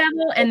supposed to be the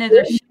devil, and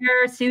there's a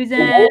Cher,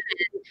 Susan,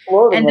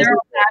 and they're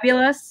all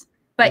fabulous.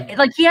 But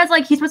like he's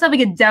supposed to have like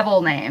a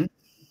devil name.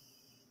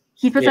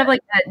 He's supposed to have like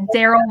a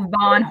Daryl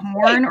Von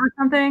Horn or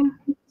something.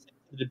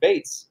 The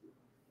debates.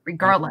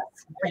 Regardless.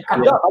 I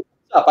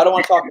don't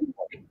want to talk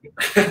anymore.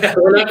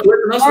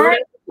 All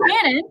right,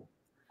 Shannon,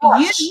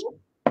 you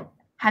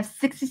have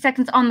 60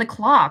 seconds on the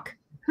clock.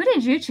 Who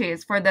did you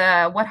choose for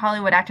the what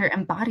Hollywood actor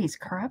embodies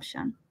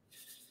corruption?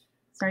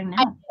 Starting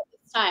now.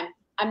 This time,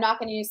 I'm not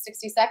going to use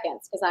 60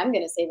 seconds because I'm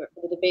going to save it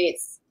for the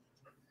debates.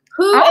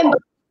 Who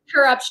embodies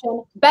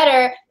corruption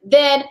better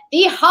than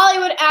the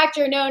Hollywood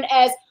actor known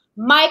as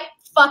Mike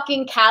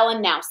fucking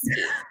Kalinowski?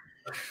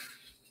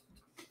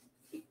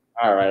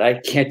 All right, I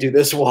can't do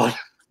this one.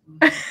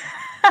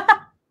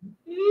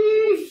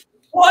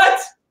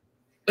 What?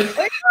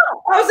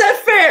 How's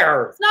that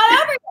fair? It's not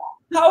everyone.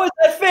 How is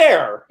that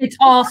fair? It's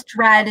all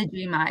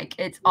strategy, Mike.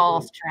 It's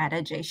all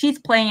strategy. She's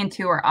playing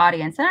into her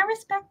audience, and I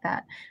respect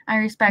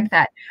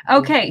that.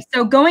 Okay,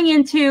 so going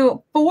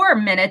into 4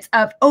 minutes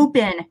of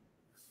open,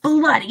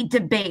 bloody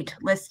debate.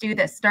 Let's do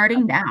this,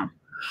 starting now.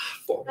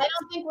 I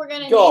don't think we're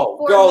going to go.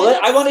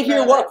 I want to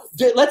hear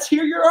let's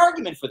hear your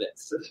argument for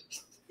this.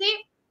 See?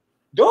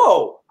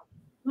 Go.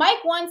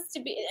 Mike wants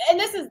to be, and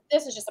this is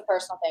just a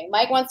personal thing.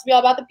 Mike wants to be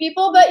all about the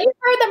people, but you've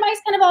heard that Mike's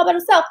kind of all about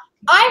himself.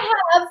 I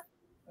have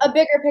a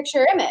bigger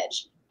picture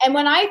image. And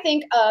when I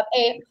think of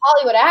a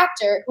Hollywood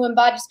actor who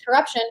embodies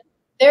corruption,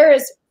 there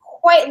is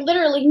quite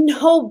literally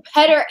no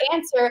better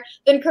answer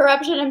than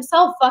corruption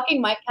himself, fucking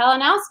Mike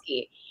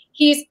Kalinowski.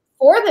 He's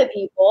for the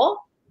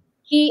people.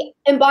 He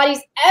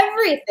embodies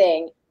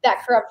everything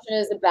that corruption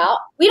is about.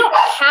 We don't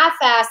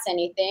half-ass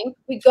anything.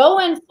 We go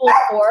in full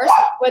force.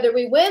 Whether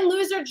we win,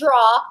 lose, or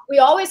draw, we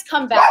always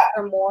come back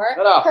for more.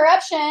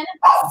 Corruption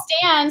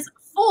stands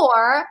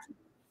for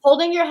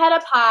holding your head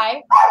up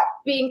high,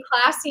 being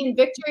classy in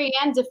victory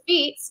and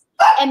defeats.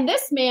 And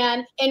this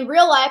man, in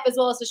real life as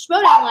well as his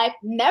Schmoedown life,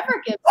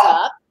 never gives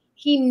up.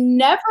 He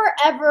never,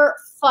 ever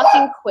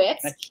fucking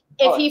quits.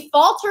 If he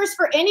falters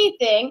for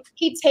anything,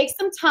 he takes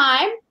some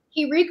time,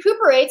 he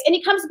recuperates, and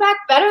he comes back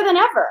better than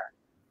ever.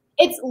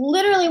 It's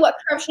literally what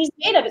corruption is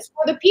made of. It's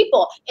for the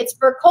people. It's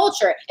for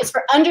culture. It's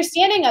for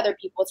understanding other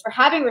people. It's for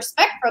having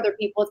respect for other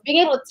people. It's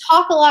being able to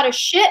talk a lot of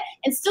shit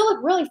and still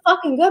look really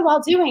fucking good while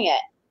doing it.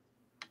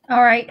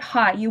 All right,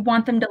 hot. You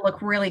want them to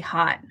look really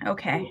hot.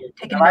 Okay,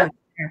 take a note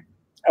here.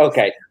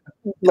 Okay.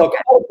 Look,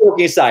 all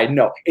joking aside,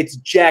 no, it's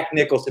Jack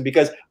Nicholson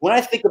because when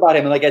I think about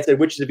him, and like I said,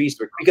 Witches of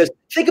Eastwick, because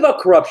think about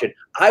corruption.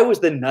 I was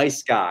the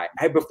nice guy.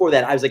 Before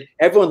that, I was like,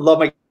 everyone loved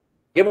my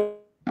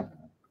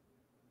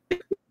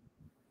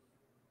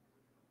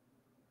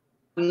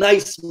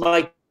nice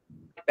Mike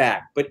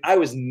back, but I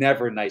was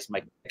never nice,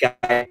 Mike. You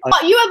have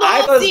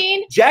all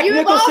seen Jack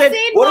Nicholson.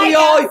 What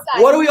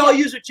do we all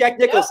use with Jack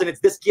Nicholson? It's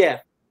this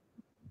gift.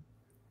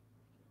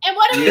 And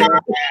what do we all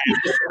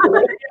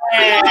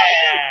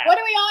what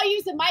do we all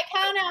use with Mike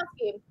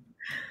Kalinowski?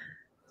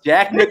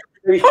 Jack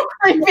Nicholson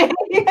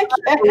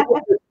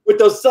with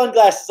those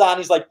sunglasses on.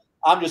 He's like,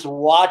 I'm just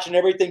watching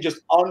everything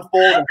just unfold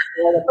and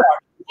fall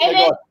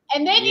apart.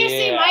 And then you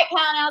see Mike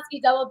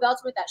Kalinowski double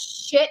belts with that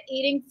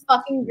shit-eating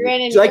fucking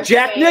grin. It's like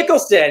Jack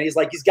Nicholson. He's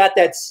like, he's got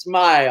that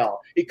smile.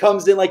 He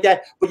comes in like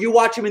that. But you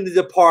watch him in The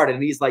Departed,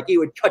 and he's like, he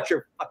would cut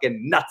your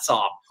fucking nuts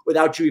off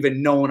without you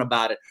even knowing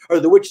about it. Or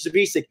The Witches of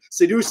Eastwick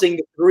seducing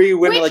 3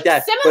 women like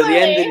that. But at the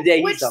end of the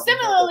day, which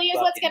similarly is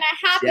what's going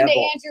to happen to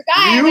Andrew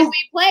Guy when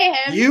we play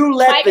him.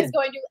 Mike is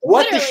going to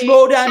what the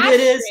Schmoedown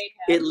did is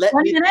it let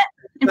 1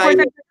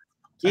 minute.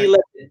 He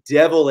let the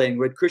devil in.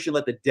 Christian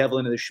let the devil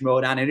into the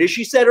Schmoedown. And as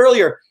she said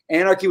earlier,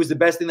 anarchy was the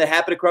best thing that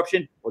happened to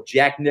corruption. Well,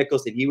 Jack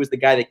Nicholson, he was the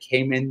guy that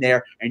came in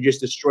there and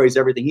just destroys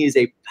everything. He is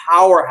a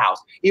powerhouse.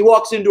 He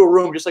walks into a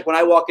room just like when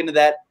I walk into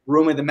that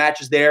room and the match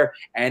is there,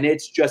 and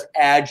it's just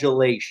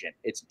adulation.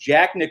 It's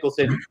Jack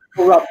Nicholson,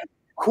 corrupt,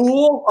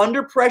 cool,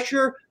 under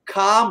pressure,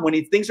 calm.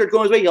 When things are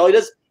going his way, all he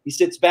does, he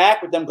sits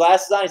back with them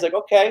glasses on. He's like,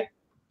 okay,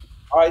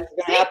 all right, it's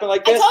going to happen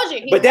like this. I told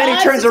you. But then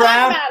he turns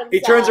around.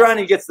 And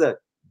he gets the...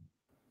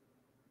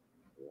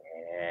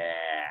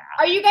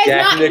 Are you guys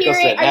Jack not Nicholson,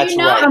 hearing? Are you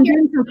not? I'm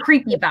getting some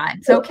creepy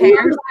vibes. Okay,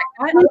 I'm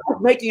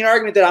making an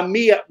argument that I'm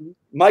me.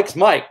 Mike's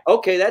Mike.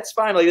 Okay, that's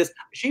fine. Like this,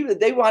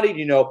 they wanted,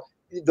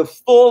 the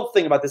full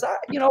thing about this.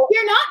 You're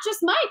not just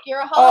Mike. You're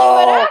a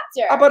Hollywood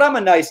actor. But I'm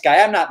a nice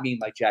guy. I'm not mean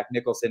like Jack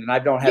Nicholson, and I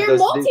don't have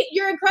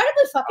You're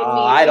incredibly fucking mean.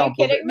 I don't.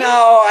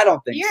 No, I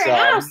don't think You're so. You're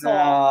an asshole.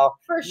 No,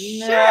 for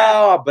sure.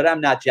 No, but I'm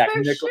not Jack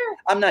Nicholson. Sure.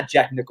 I'm not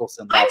Jack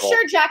Nicholson. I'm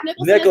sure Jack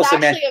Nicholson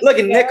is man. actually Look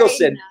at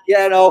Nicholson.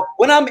 Nice.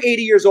 When I'm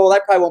 80 years old, I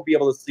probably won't be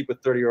able to sleep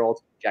with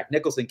 30-year-olds. Jack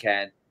Nicholson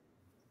can.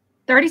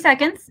 30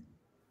 seconds.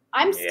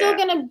 I'm still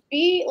gonna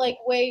be like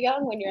way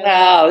young when you're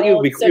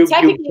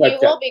technically you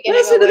will be getting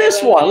listen to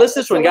this one. Listen to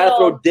this one. Got to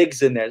throw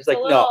digs in there. It's like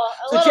no.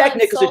 So Jack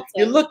Nicholson,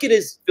 you look at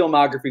his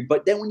filmography,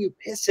 but then when you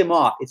piss him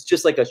off, it's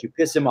just like us. You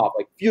piss him off,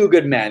 like Few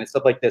Good Men and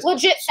stuff like this.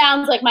 Legit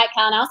sounds like Mike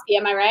Kalinowski.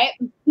 Am I right?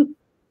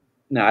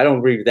 No, I don't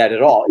agree with that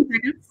at all.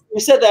 You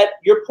said that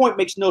your point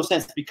makes no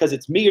sense because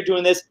it's me. You're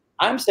doing this.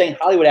 I'm saying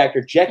Hollywood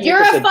actor Jack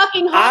Nicholson. You're a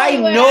fucking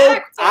Hollywood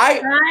actor.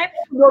 I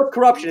know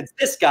corruption. It's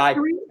this guy,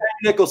 Jack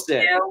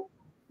Nicholson. 2,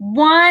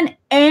 1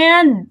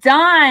 and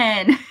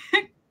done. All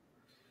right,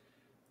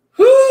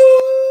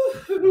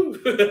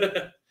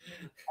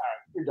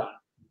 you're done.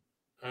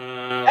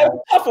 That was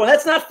a tough one.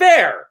 That's not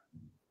fair.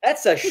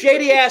 That's a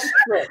shady ass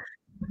trick.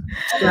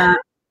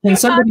 Can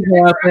somebody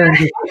go out there and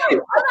just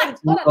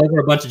over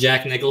a bunch of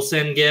Jack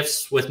Nicholson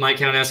gifs with Mike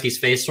Kalinowski's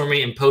face for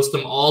me and post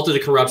them all to the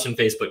corruption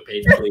Facebook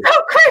page, please?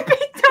 So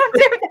creepy. Don't do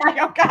that.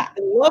 Oh, God. I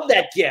love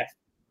that gift.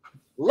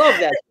 Love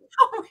that.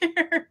 So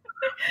weird.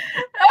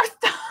 Oh,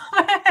 stop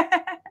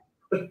it.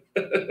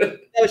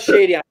 That was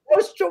shady. That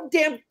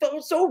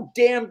was so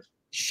damn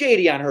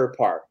shady on her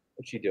part.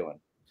 What's she doing?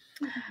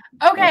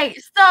 Okay,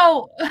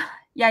 so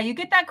yeah, you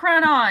get that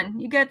crown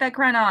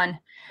on.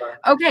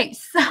 Okay,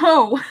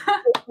 so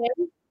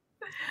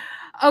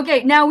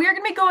okay, now we're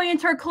gonna be going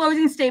into our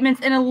closing statements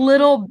in a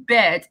little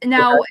bit.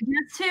 Now,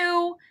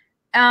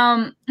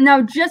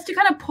 just to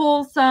kind of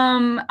pull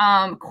some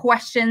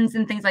questions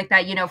and things like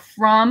that,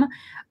 from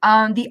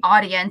the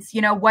audience,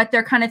 what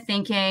they're kind of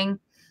thinking.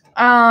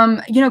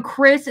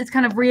 Chris is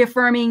kind of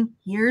reaffirming,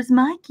 here's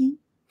Mikey,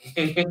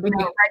 right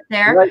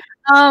there. Right.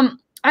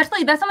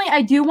 Actually, that's something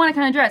I do want to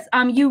kind of address.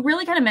 You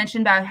really kind of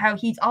mentioned about how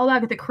he's all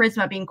about the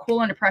charisma, being cool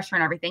under pressure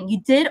and everything. You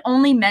did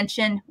only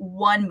mention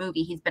one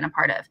movie he's been a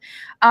part of,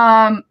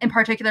 in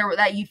particular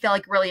that you feel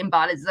like really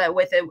embodies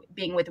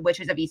being with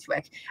Witches of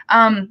Eastwick.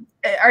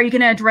 Are you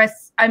going to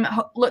address?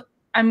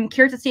 I'm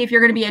curious to see if you're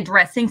going to be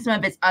addressing some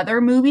of his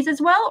other movies as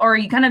well, or are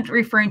you kind of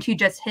referring to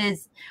just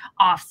his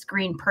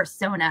off-screen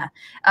persona,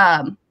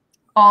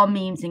 all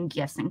memes and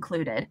gifts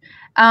included?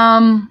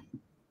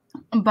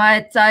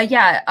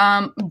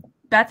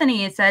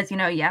 Bethany says,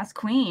 yes,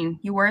 Queen,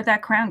 you were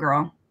that crown,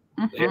 girl.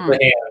 Mm-hmm.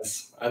 The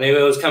hands. I knew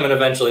it was coming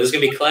eventually. There's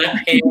going to be clap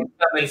hands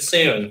coming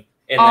soon.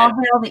 All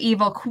hail the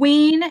evil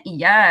queen.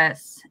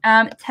 Yes.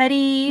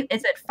 Teddy,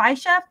 is it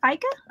Fika?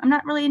 I'm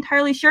not really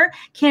entirely sure.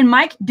 Can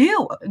Mike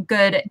do a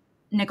good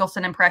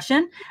Nicholson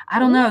impression? I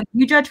don't know.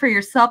 You judge for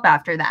yourself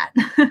after that.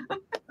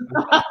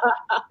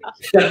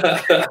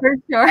 For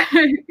sure.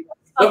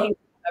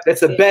 It's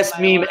the best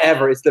meme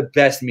ever. It's the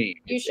best meme.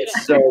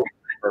 It's so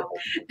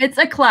perfect. It's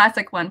a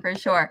classic one for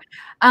sure.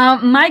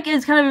 Mike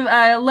is kind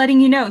of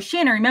letting you know,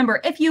 Shannon, remember,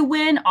 if you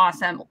win,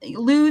 awesome.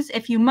 Lose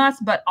if you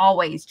must, but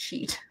always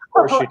cheat.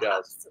 Of course she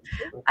does.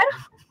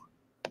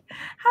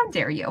 How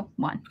dare you?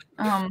 One.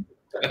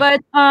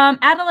 But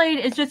Adelaide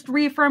is just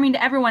reaffirming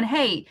to everyone,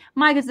 hey,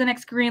 Mike is the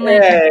next Green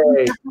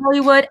Lantern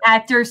Hollywood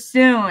actor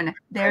soon.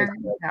 There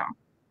you go.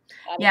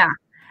 Yeah.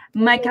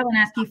 Mike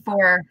Kalinowski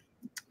for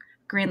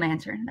Green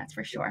Lantern, that's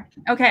for sure.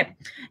 Okay,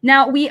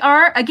 now we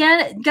are,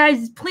 again,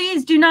 guys,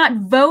 please do not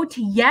vote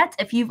yet.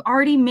 If you've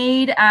already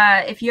made,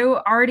 if you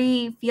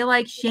already feel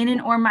like Shannon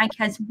or Mike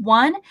has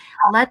won,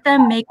 let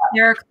them make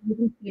their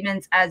closing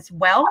statements as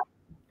well.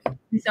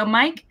 So,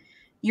 Mike,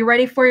 you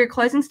ready for your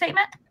closing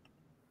statement?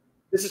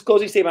 This is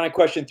closing statement on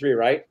question 3,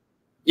 right?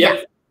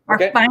 Yep. Our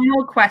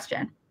final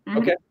question.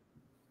 Okay.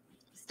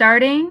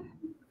 Starting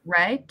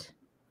right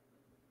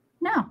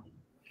now.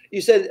 You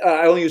said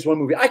I only use one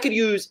movie. I could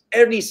use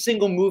any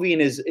single movie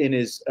in his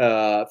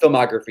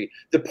filmography.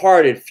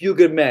 Departed, Few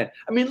Good Men.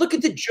 I mean, look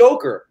at the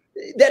Joker.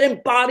 That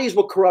embodies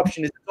what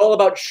corruption is. It's all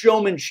about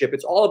showmanship.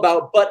 It's all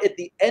about, but at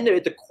the end of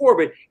it, the core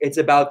of it, it's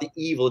about the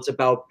evil. It's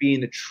about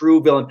being the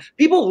true villain.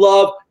 People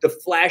love the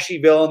flashy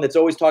villain that's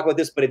always talking about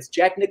this, but it's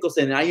Jack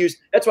Nicholson. And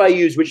that's why I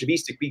use Richard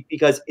Eastick,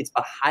 because it's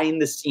behind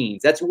the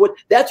scenes. That's what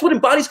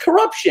embodies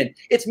corruption.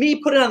 It's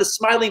me putting on a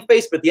smiling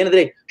face, but at the end of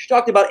the day, she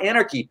talked about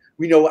anarchy.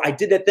 I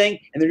did that thing,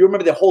 and then you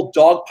remember the whole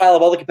dog pile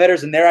of all the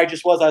competitors, and there I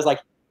just was. I was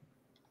like,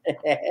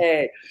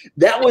 hey.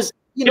 That was,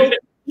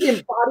 he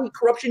embodied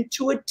corruption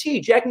to a T.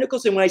 Jack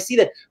Nicholson, when I see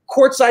that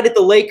courtside at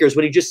the Lakers,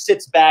 when he just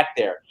sits back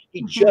there,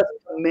 he just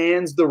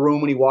commands the room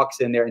when he walks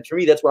in there. And to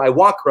me, that's what I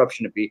want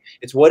corruption to be.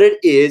 It's what it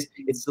is.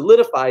 It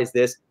solidifies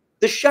this.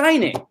 The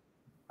Shining.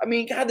 I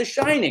mean, God, The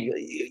Shining.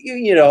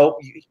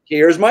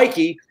 Here's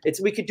Mikey.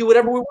 We could do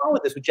whatever we want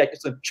with this with Jack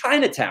Nicholson.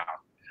 Chinatown.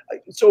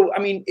 So, I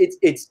mean,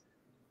 its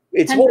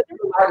whole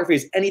filmography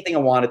is anything I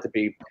want it to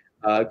be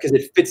because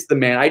it fits the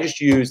man. I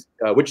just used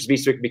Witches v.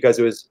 Strict because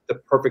it was the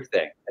perfect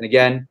thing. And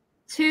again,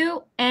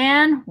 2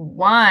 and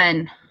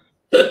 1.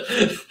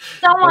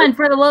 Someone,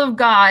 for the love of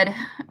God,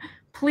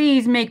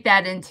 please make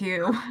that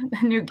into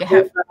a new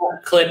gift.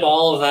 Clip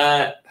all of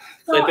that.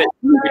 Clip it.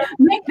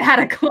 Make that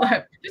a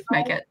clip. Just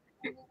make it.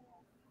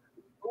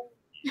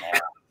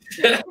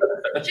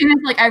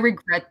 Shannon's like, I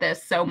regret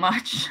this so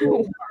much.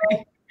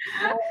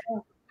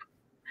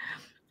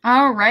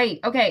 All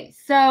right. Okay.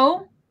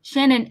 So,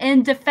 Shannon,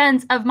 in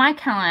defense of Mike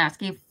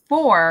Kalinowski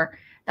for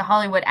the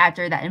Hollywood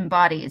actor that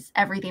embodies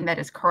everything that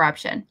is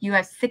corruption, you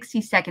have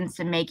 60 seconds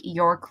to make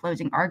your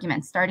closing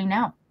argument, starting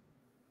now.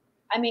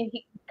 I mean,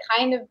 he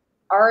kind of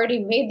already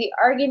made the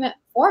argument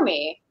for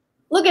me.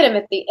 Look at him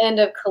at the end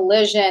of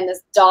Collision,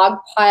 this dog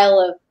pile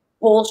of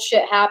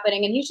bullshit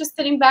happening, and he's just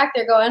sitting back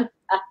there going,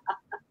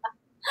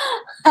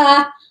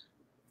 because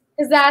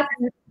that's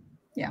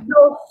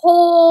the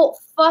whole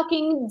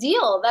fucking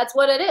deal. That's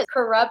what it is.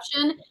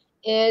 Corruption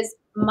is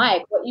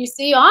Mike. What you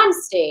see on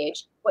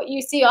stage, what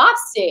you see off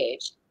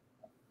stage.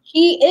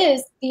 He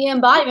is the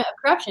embodiment of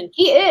corruption.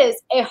 He is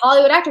a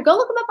Hollywood actor. Go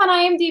look him up on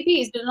IMDb.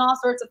 He's been in all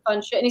sorts of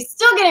fun shit, and he's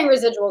still getting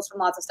residuals from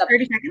lots of stuff.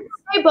 30 seconds.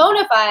 He's a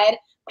bona fide,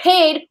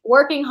 paid,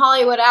 working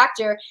Hollywood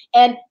actor,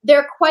 and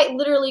there quite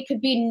literally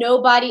could be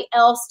nobody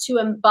else to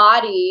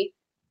embody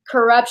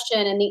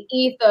corruption and the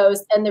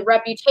ethos and the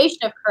reputation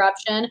of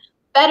corruption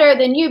better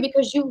than you,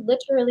 because you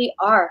literally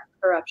are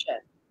corruption.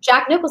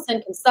 Jack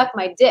Nicholson can suck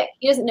my dick.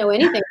 He doesn't know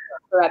anything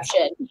about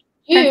corruption.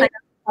 You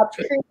have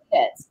treated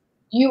it.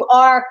 You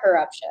are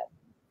corruption.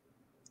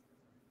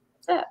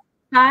 That's it.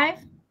 5,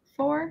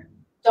 4.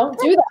 Don't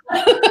do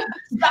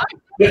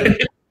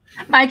that.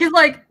 Mike is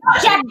like,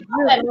 Jack,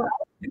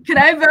 can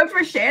I vote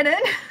for Shannon?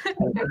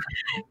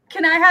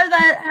 Can I have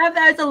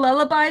that as a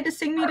lullaby to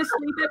sing me to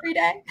sleep every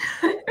day?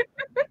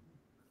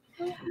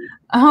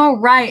 All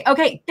right.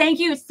 Okay. Thank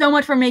you so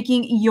much for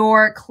making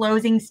your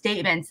closing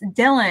statements.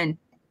 Dylan,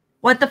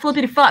 what the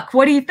flippity fuck?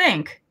 What do you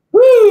think?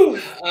 Woo!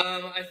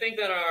 I think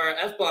that our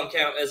F-bomb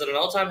count is at an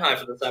all-time high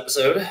for this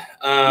episode.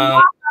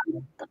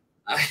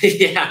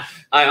 Yeah.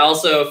 I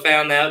also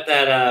found out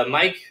that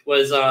Mike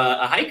was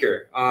a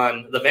hiker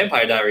on The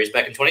Vampire Diaries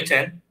back in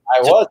 2010.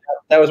 I was.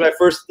 That was my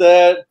first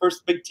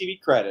big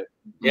TV credit.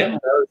 Yeah,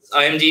 that was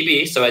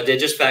IMDb. So I did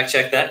just fact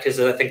check that because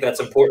I think that's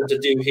important to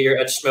do here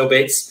at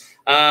Schmobates.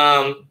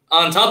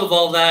 On top of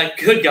all that,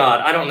 good God,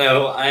 I don't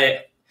know.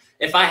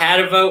 If I had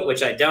a vote,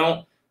 which I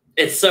don't,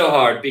 it's so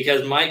hard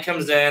because Mike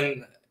comes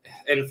in,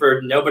 and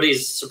for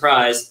nobody's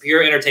surprise,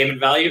 pure entertainment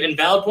value and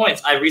valid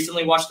points. I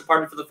recently watched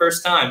Departed for the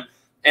first time,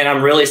 and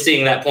I'm really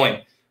seeing that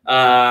point.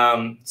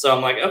 So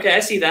I'm like, okay, I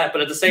see that.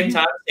 But at the same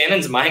time,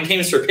 Shannon's mind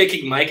games for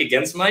picking Mike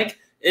against Mike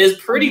is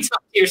pretty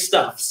top tier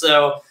stuff.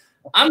 So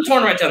I'm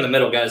torn right down the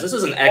middle, guys. This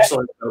is an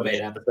excellent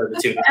Schmobates episode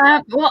to tune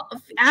in. Well,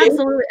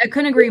 absolutely. I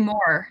couldn't agree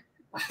more.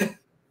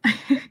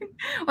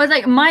 I was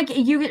like, Mike,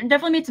 you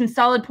definitely made some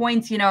solid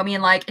points. I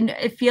mean, like,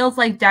 it feels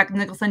like Jack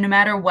Nicholson, no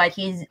matter what,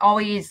 he's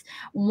always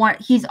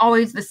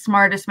the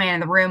smartest man in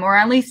the room, or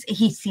at least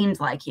he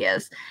seems like he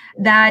is.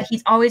 That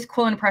he's always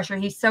cool under pressure.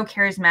 He's so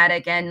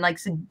charismatic and like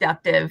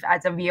seductive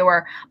as a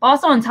viewer. But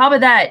also on top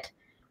of that,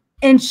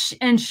 in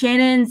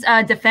Shannon's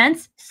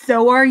defense,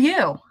 so are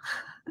you.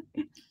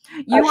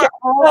 You are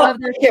all of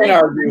those things.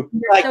 You're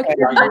so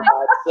charismatic.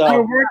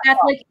 Your work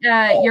ethic,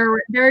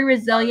 you're very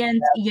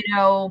resilient.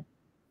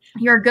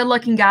 You're a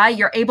good-looking guy.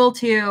 You're able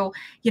to,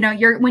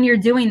 when you're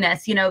doing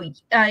this, you know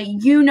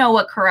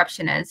what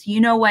corruption is. You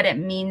know what it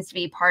means to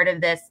be part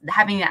of this,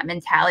 having that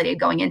mentality of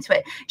going into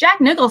it. Jack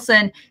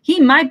Nicholson,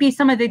 he might be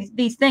some of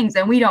these things,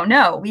 and we don't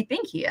know. We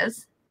think he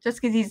is, just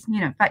because he's,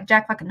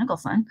 Jack fucking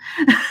Nicholson.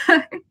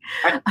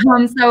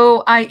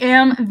 So I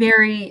am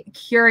very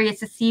curious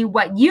to see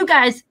what you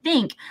guys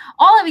think.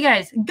 All of you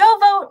guys, go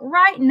vote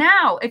right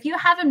now. If you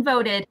haven't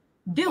voted,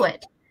 do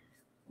it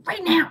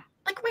right now.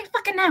 Like right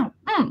fucking now.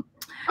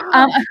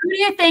 Who do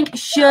you think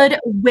should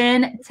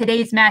win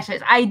today's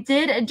matches? I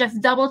did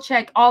just double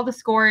check all the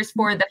scores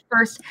for the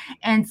first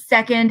and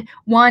second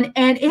one,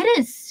 and it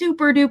is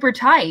super duper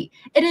tight.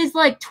 It is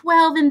like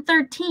 12 and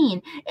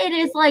 13. It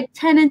is like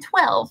 10 and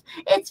 12.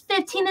 It's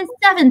 15 and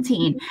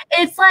 17.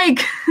 It's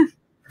like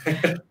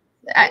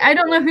I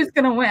don't know who's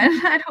gonna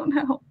win. I don't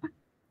know.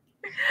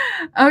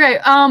 Okay,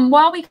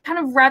 while we kind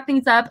of wrap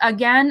things up,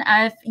 again,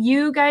 if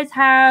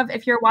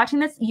you're watching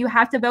this, you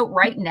have to vote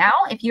right now.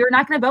 If you're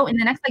not going to vote in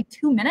the next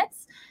 2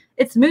 minutes,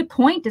 it's moot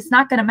point. It's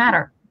not going to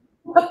matter.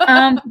 It's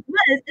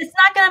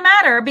not going to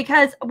matter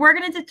because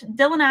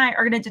Dylan and I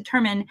are going to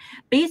determine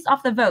based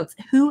off the votes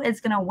who is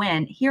going to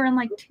win here in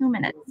 2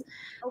 minutes.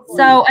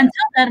 So until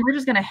then, we're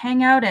just going to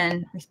hang out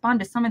and respond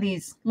to some of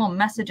these little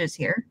messages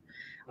here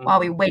while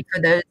we wait for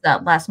those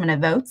last minute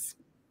votes.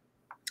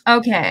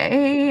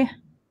 Okay.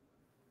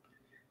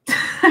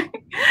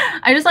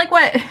 I just like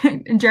what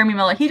Jeremy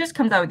Miller, he just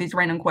comes out with these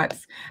random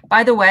quips.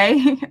 By the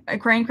way, a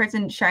Crane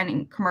Kristen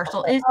Shining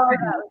commercial is so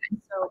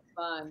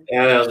fun.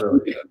 Yeah, that was really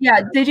good.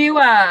 Yeah, did you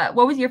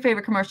what was your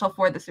favorite commercial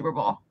for the Super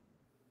Bowl?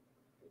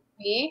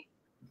 Me?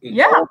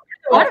 Yeah,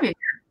 one of you.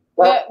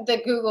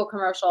 The Google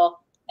commercial.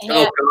 Oh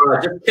God,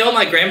 just kill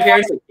my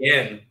grandparents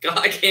again. God,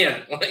 I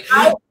can't.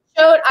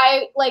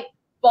 I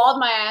bawled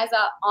my eyes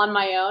out on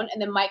my own, and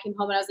then Mike came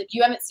home and I was like,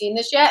 "You haven't seen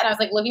this yet?" And I was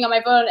looking at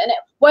my phone, and it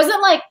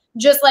wasn't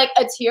just a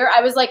tear.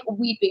 I was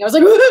weeping. I was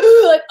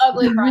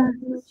ugly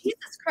crying.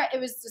 Jesus Christ!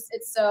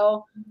 It's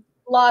so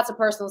lots of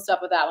personal stuff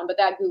with that one, but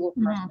that Google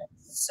commercial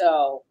is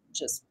so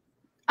just.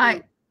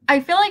 I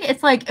feel like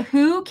it's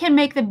who can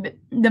make the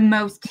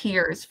most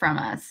tears from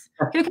us?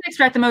 Who can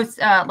extract the most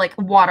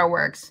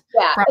waterworks?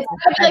 Yeah, it's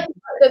gotta be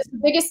the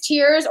biggest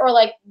tears or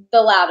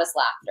the loudest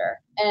laughter.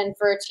 And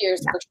for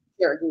tears, for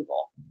sure,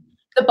 Google.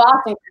 The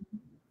Boston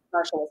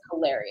commercial was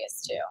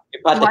hilarious too.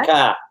 What?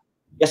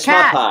 Yes,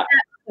 cat. Oh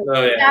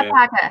yeah.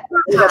 That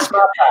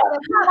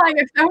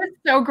was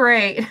so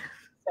great.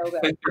 So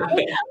good.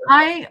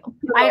 I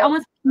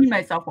almost peed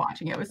myself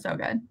watching it. It was so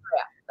good.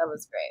 Yeah, that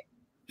was great.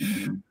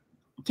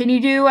 Can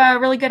you do a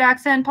really good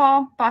accent,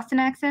 Paul? Boston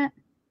accent?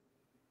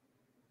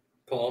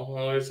 Paul?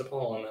 Oh, there's a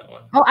Paul on that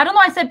one. Oh, I don't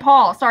know. I said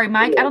Paul. Sorry,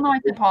 Mike. I don't know.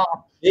 I said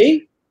Paul.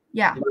 Me?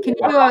 Yeah. Can you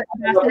do a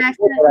Boston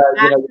accent?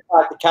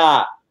 Pack the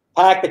cat.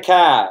 What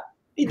are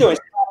you doing?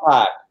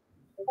 Pack.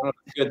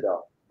 It's good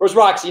though. Where's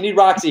Roxy? You need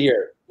Roxy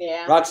here.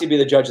 Yeah. Roxy be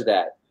the judge of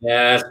that.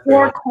 Yeah.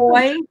 Or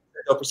Coy.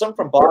 So for someone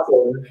from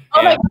Boston.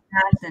 Oh my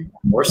God.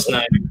 Or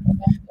Snyder.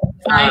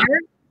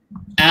 Snyder.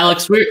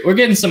 Alex, we're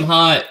getting some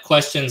hot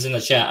questions in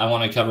the chat I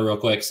want to cover real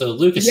quick. So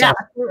Lucas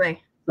absolutely.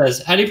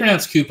 says, how do you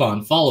pronounce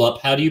coupon? Follow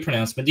up, how do you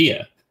pronounce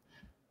Medea?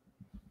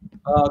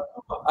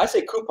 I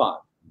say coupon.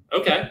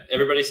 Okay.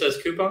 Everybody says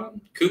coupon?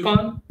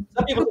 Coupon?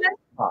 Some people say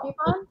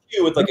Coupon?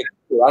 with a Q.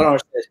 I don't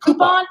understand. It's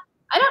coupon.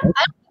 I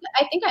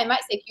think I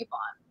might say coupon.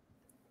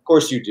 Of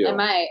course you do. I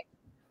might.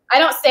 I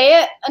don't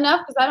say it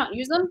enough because I don't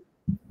use them.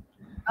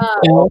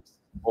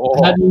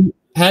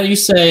 How do you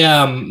say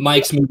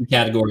Mike's movie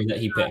category that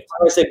he picked?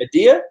 I say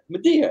Medea.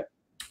 Medea.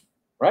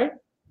 Right?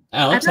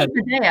 Alex, I thought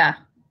Medea.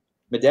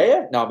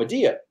 Medea? No,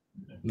 Medea.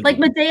 Like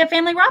Medea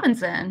Family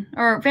Robinson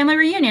or Family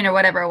Reunion or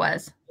whatever it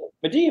was.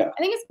 Medea.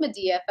 I think it's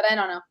Medea, but I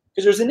don't know.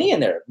 Because there's an E in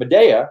there.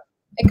 Medea.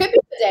 It could be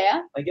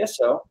Medea. I guess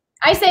so.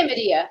 I say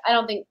Medea. I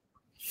don't think.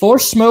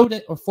 Forced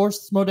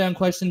Schmodown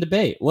question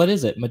debate. What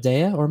is it,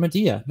 Medea or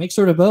Medea? Make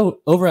sure to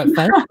vote over at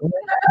 5.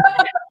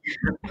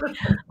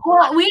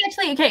 Well,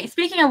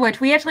 speaking of which,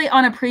 we actually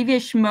on a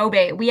previous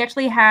Schmobate, we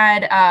actually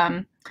had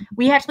our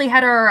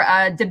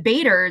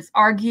debaters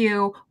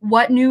argue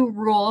what new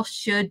rule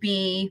should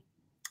be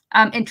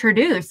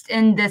introduced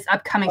in this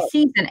upcoming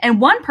season.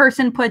 And one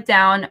person put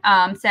down,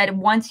 said,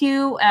 once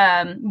you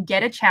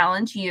get a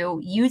challenge, you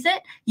use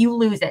it, you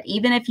lose it,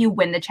 even if you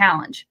win the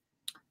challenge.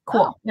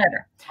 Cool.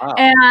 Better. Wow.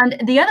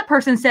 And the other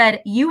person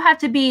said, you have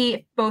to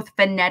be both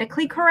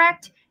phonetically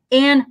correct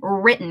and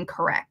written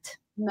correct.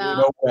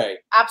 No way.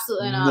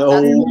 Absolutely not.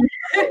 No.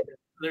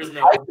 There's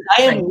no.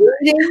 I am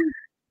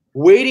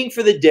waiting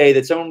for the day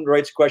that someone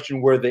writes a question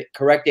where the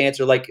correct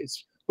answer,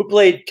 who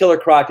played Killer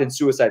Croc in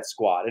Suicide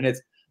Squad, and it's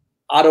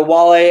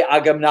Adewale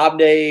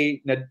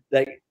Agamnabne.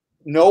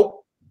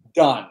 Nope,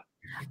 done.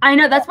 I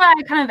know. That's why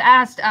I kind of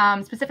asked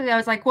specifically. I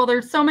was like, well,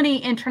 there's so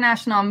many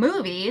international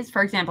movies,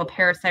 for example,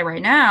 Parasite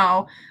right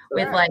now,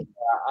 with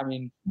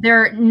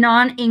they're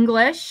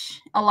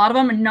non-English. A lot of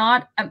them are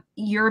not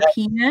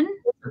European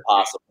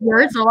impossible.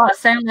 words, a lot of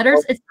sound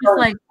letters. It's just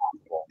like,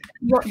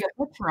 you're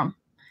from.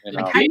 You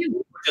know?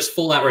 Just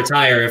full out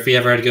retire if he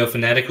ever had to go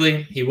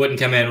phonetically. He wouldn't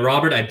come in.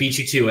 Robert, I beat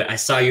you to it. I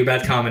saw your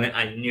bad comment.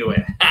 I knew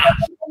it.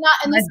 Not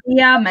in this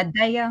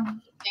Medea.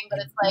 thing, but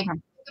it's like, think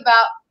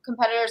about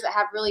competitors that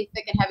have really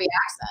thick and heavy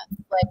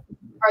accents. Like,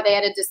 are they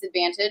at a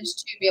disadvantage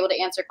to be able to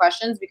answer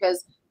questions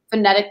because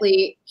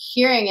phonetically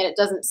hearing it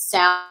doesn't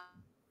sound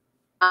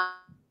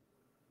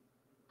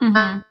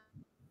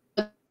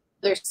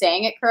they're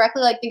saying it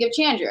correctly? Like, think of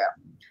Chandru.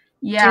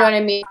 Yeah. Do you know what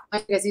I mean?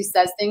 Because he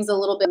says things a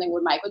little bit like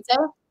what Mike would say.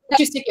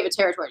 You stick you have a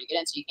territory to get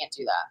into. You can't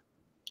do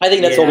that. I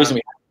think that's always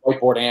going to be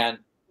whiteboard and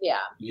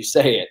you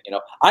say it. You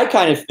know, I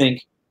kind of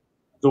think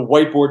the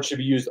whiteboard should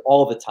be used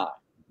all the time.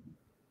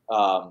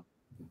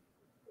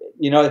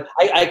 You know,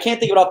 I can't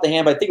think of it off the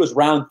hand, but I think it was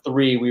round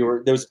 3.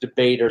 There was a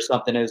debate or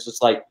something. And it was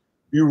just like,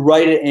 you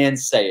write it and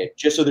say it,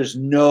 just so there's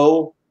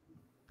no,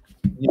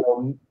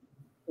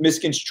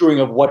 misconstruing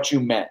of what you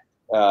meant.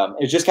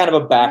 It's just kind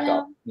of a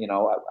backup. You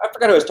know, I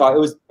forgot who I was talking. It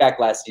was back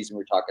last season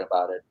we were talking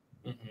about it.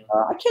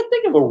 I can't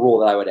think of a rule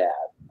that I would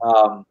add.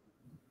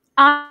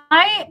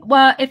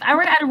 Well, if I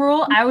were to add a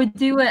rule, I would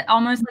do it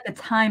almost like a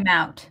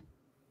timeout.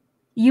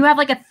 You have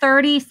like a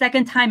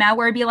 30-second timeout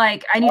where it'd be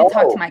like, I need to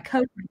talk to my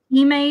coach, my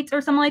teammates,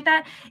 or something like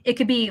that. It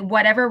could be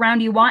whatever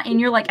round you want, and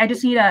you're like, I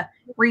just need to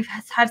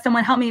have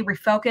someone help me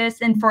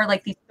refocus, and for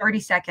like these 30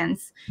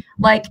 seconds,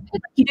 like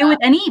you do with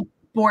any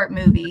sport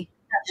movie,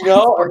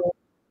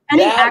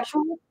 any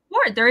actual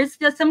sport. There is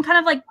just some kind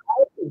of like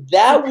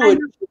that would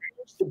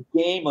change the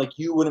game like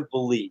you wouldn't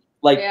believe.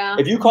 Like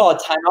if you call a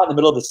timeout in the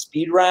middle of a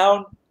speed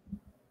round,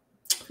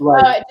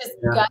 like it just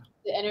got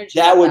the energy.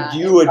 That would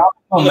you would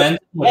momentum.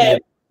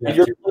 If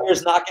your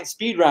player's knocking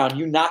speed round,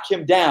 you knock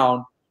him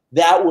down.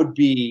 That would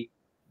be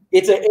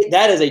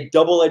that is a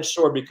double-edged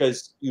sword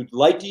because you'd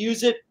like to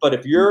use it, but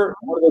if you're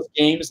one of those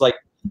games like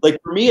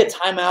for me, a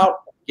timeout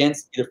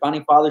against either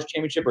Founding Fathers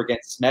Championship or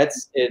against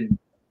Smets in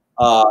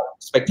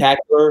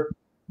Spectacular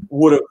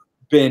would have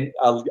been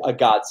a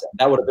godsend.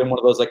 That would have been one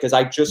of those because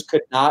I just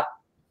could not.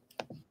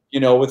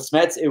 With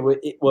Smets,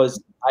 it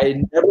was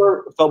I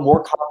never felt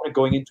more confident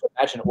going into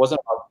a match, and it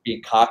wasn't about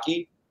being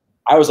cocky.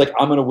 I was like,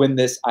 I'm going to win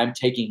this. I'm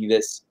taking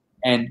this.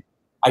 And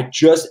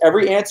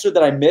every answer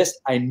that I missed,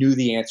 I knew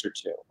the answer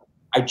to.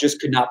 I just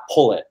could not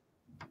pull it.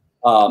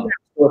 So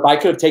if I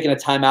could have taken a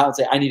timeout and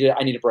say, I need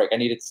a break. I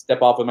need to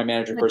step off with my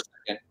manager for a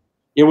second.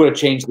 It would have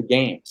changed the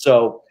game.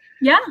 So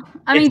yeah,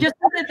 I mean, just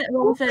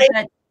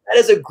that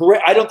is a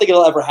great. I don't think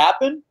it'll ever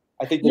happen.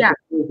 I think the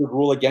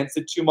rule against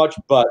it too much,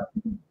 but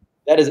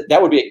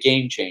that would be a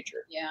game changer.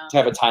 Yeah, to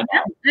have a timeout.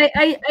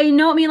 I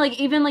know. I mean, like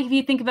even like if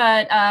you think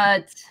about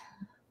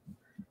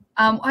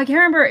I can't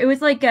remember. It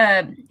was like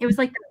I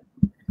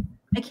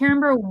can't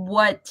remember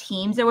what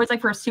teams it was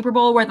like for a Super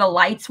Bowl where the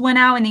lights went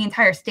out in the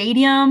entire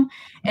stadium,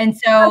 and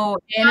so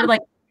it ended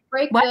like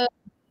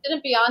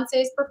didn't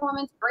Beyonce's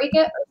performance break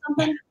it or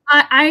something?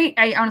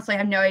 I honestly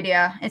have no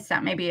idea. It's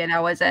not. Maybe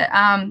that was it.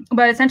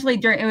 But essentially,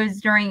 it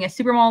was during a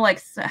Super Bowl, like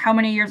how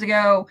many years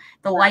ago?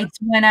 The lights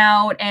went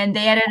out, and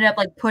they ended up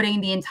like putting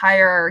the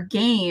entire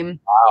game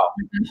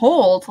on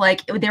hold.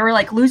 Like they were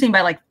like losing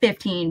by like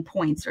 15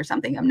 points or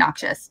something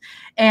obnoxious,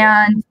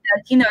 and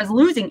the team that was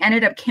losing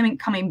ended up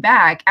coming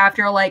back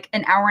after like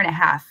an hour and a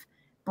half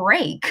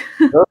break.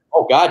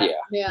 Oh God,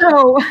 yeah.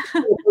 So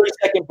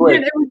 30-second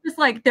break. It was just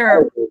like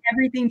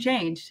everything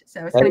changed.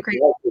 So it's kind of crazy.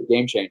 That's a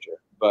game changer,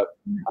 but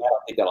I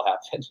don't think that'll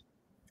happen.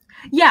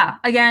 Yeah,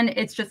 again,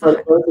 it's just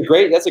like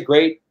that's a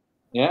great,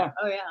 yeah.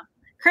 Oh yeah.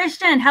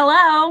 Christian,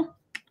 hello.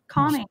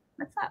 Call me.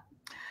 What's up?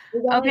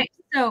 Okay,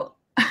 so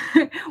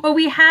well,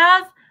 we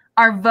have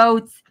our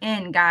votes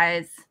in,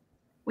 guys.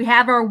 We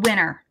have our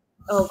winner.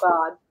 Oh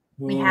God.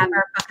 We have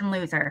our fucking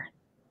loser.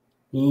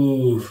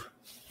 Ooh.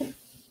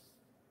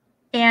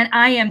 And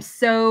I am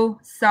so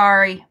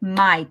sorry,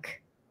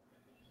 Mike,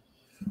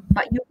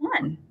 but you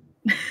won.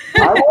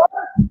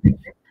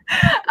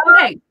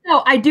 Okay,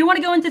 so I do want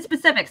to go into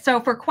specifics.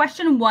 So for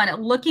question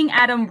 1, looking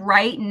at them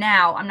right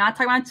now, I'm not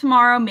talking about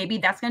tomorrow. Maybe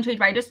that's going to change,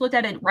 but I just looked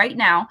at it right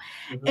now.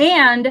 Mm-hmm.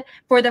 And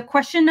for the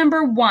question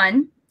number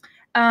 1,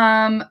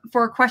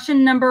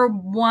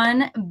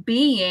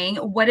 being,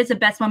 what is the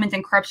best moments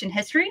in corruption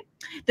history?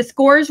 The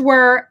scores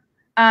were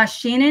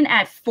Shannon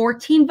at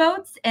 14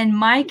 votes and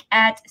Mike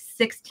at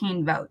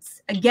 16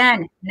 votes.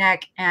 Again,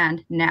 neck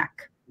and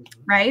neck,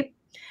 right?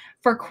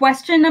 For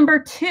question number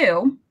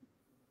 2,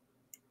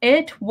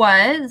 it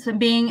was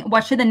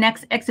what should the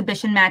next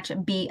exhibition match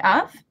be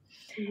of?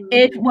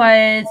 It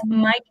was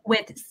Mike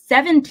with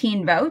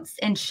 17 votes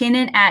and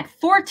Shannon at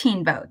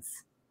 14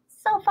 votes.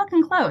 So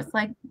fucking close.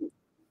 Like,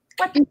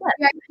 what the fuck?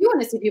 Yeah, you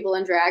want to see people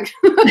in drag.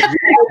 Maybe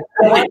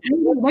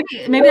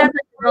that's like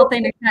a real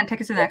thing to kind of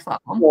take us to the next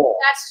level.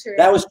 That's true.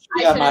 That was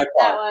true on my part.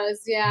 That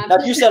was, yeah. Now,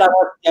 if you said I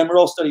want Dan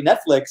Murrell study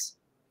Netflix,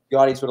 the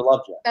audience would have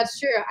loved you. That's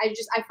true.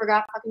 I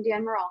forgot fucking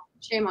Dan Murrell.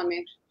 Shame on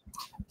me.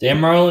 Dan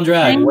Murrell and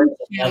drag.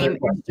 Shame,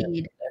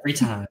 Every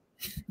time.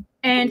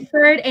 And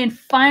third and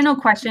final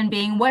question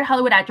being, what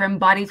Hollywood actor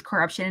embodies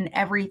corruption and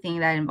everything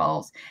that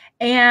involves?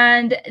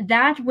 And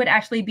that would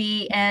actually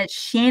be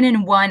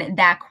Shannon won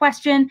that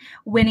question,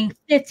 winning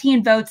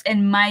 15 votes,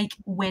 and Mike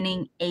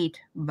winning 8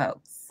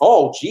 votes.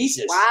 Oh,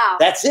 Jesus. Wow.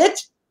 That's it?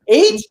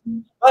 8?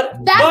 That's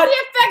the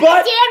effect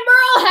that Dan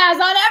Burrell has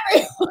on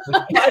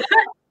everyone.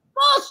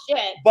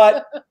 Bullshit.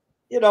 But,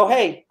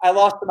 hey, I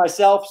lost to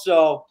myself,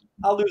 so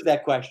I'll lose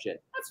that question.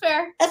 That's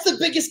fair. That's the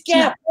biggest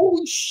gap.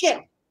 Holy shit.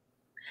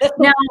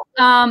 Now,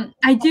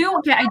 I do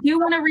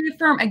want to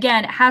reaffirm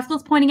again.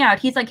 Haskell's pointing out,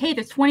 he's like, hey,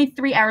 there's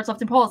 23 hours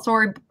left in polls,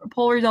 so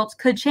poll results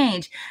could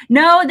change.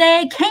 No,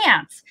 they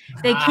can't.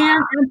 They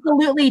can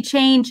absolutely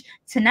change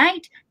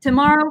tonight,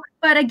 tomorrow.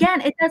 But again,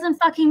 it doesn't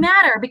fucking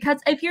matter, because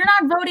if you're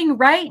not voting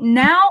right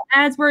now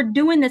as we're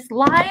doing this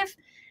live,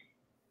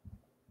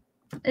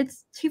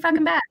 it's too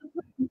fucking bad.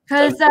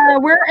 Because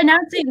we're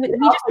announcing, we just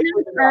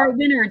announced our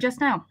winner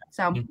just now.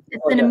 So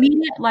it's an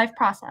immediate live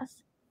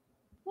process.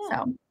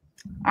 So.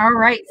 All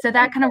right, so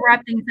that kind of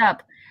wraps things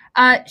up.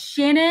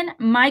 Shannon,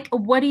 Mike,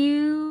 what do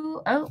you?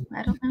 Oh,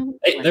 I don't know.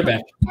 Hey, they're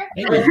back.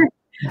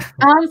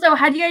 So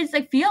how do you guys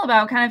feel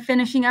about kind of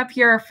finishing up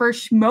your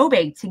first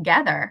Schmobig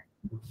together?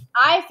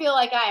 I feel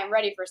like I am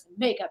ready for some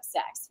makeup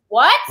sex.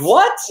 What?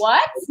 What?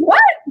 What?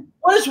 What?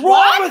 What is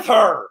wrong with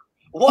her?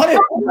 What is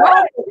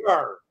wrong with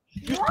her?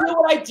 You feel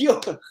what I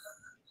do? Guys,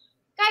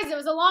 it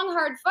was a long,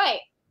 hard fight.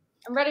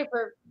 I'm ready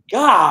for.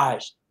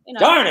 Gosh,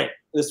 darn it!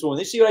 This one.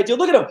 You see what I do?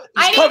 Look at him.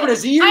 He's covering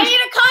his ears. I need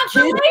a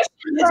consolation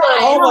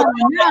prize. Oh my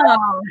God.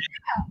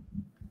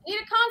 I need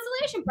a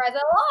consolation prize.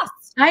 I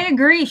lost. I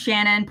agree,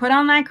 Shannon. Put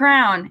on that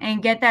crown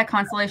and get that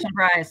consolation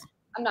prize.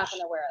 I'm not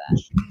going to wear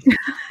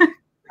that.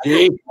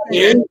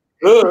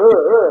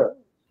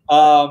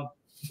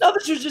 No,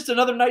 this was just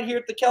another night here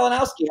at the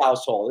Kalinowski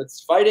household.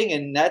 It's fighting,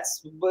 and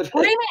that's what do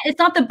you mean? It's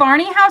not the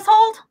Barney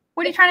household?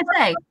 What are you trying to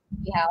say?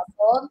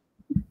 Household.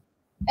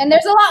 And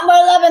there's a lot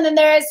more loving than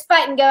there is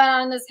fighting going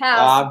on in this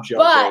house. I'm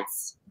joking. But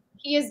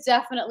he is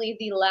definitely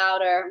the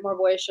louder, more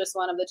boisterous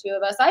one of the two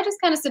of us. I just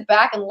kind of sit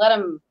back and let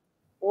him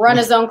run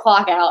his own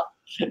clock out.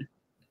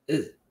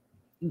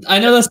 I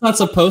know that's not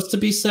supposed to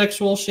be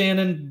sexual,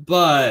 Shannon,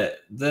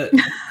 but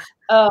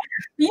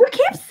you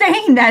keep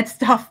saying that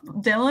stuff,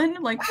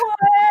 Dylan. Like,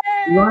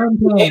 what?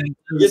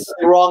 Is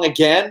it wrong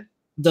again?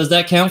 Does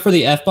that count for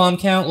the F-bomb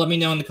count? Let me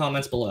know in the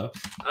comments below.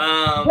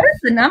 What's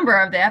the number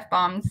of the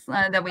F-bombs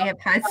that we have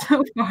had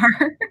so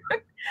far?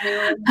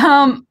 But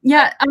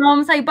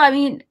I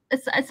mean,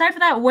 aside from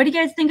that, what do you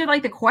guys think of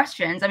the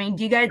questions? I mean,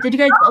 did you guys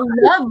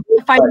love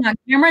fighting on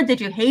camera? Did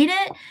you hate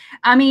it?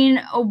 I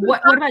mean,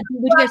 what about,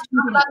 would you guys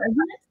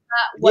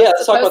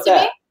let's talk about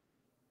that.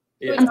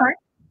 I'm sorry?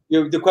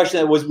 The question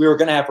that was we were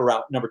going to have for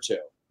round number 2.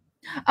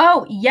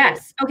 Oh,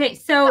 yes. Okay,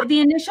 so the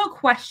initial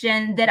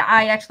question that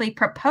I actually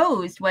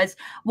proposed was,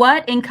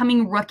 what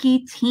incoming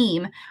rookie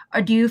team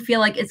do you feel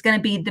like is going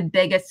to be the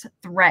biggest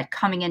threat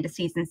coming into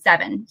season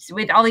 7? So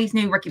with all these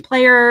new rookie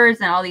players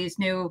and all these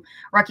new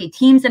rookie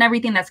teams and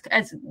everything that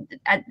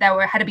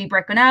had to be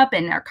broken up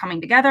and are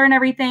coming together and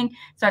everything.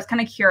 So I was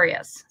kind of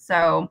curious.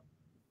 So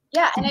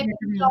yeah, and I think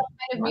we all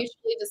kind of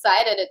mutually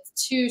decided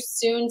it's too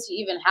soon to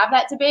even have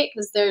that debate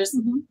because there's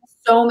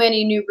so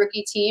many new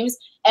rookie teams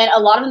and a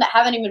lot of them that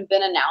haven't even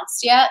been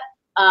announced yet.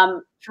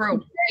 True.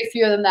 Very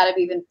few of them that have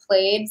even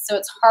played. So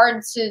it's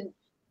hard to,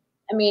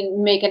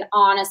 make an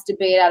honest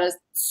debate out of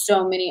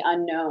so many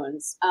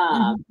unknowns.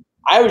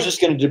 I was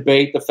just going to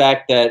debate the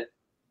fact that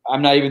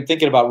I'm not even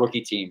thinking about rookie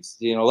teams.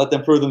 Let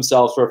them prove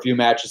themselves for a few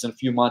matches in a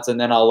few months, and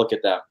then I'll look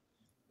at them.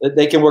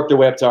 They can work their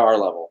way up to our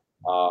level.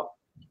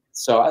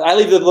 So I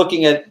leave them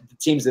looking at the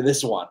teams of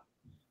this one.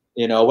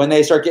 When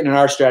they start getting in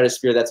our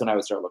stratosphere, that's when I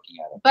would start looking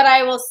at it. But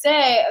I will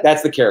say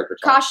that's the character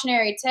type.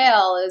 Cautionary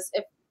tale is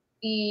if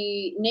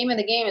the name of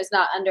the game is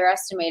not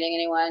underestimating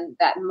anyone,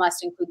 that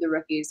must include the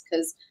rookies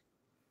because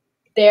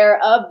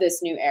they're of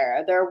this new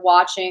era. They're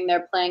watching,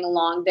 they're playing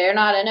along. They're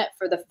not in it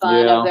for the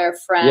fun of their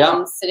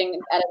friends sitting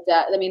at a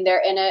desk.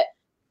 They're in it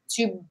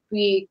to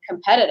be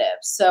competitive.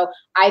 So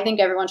I think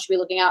everyone should be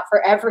looking out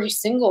for every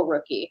single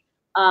rookie.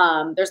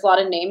 There's a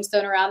lot of names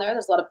thrown around there.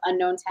 There's a lot of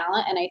unknown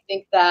talent. And I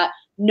think that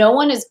no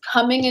one is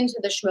coming into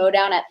the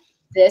Schmodown at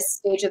this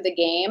stage of the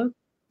game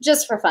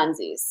just for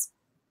funsies.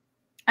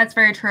 That's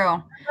very true.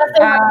 A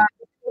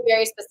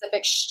very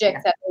specific shtick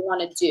that they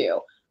want to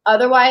do.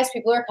 Otherwise,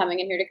 people are coming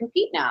in here to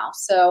compete now.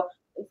 So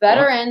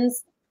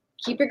veterans,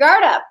 keep your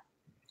guard up.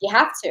 You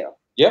have to.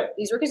 Yep.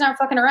 These rookies aren't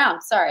fucking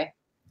around. Sorry.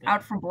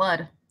 Out for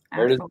blood.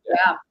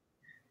 Yeah.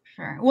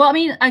 Sure. Well,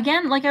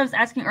 again, like I was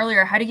asking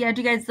earlier, how do you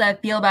guys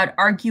feel about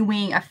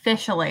arguing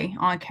officially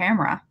on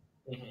camera?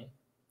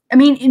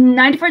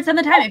 90% of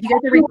the time, if you guys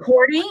are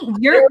recording,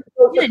 you're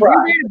there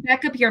to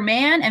back up your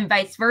man and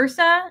vice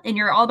versa, and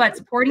you're all about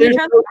supporting each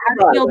other.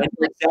 I know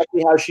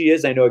exactly how she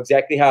is. I know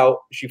exactly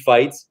how she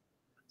fights.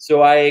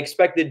 So I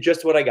expected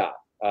just what I got.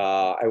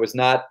 I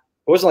wasn't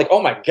like,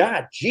 oh my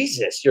God,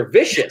 Jesus, you're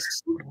vicious.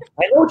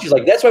 I know what she's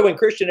like. That's why when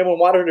Christian, everyone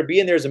wanted her to be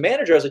in there as a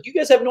manager, I was like, you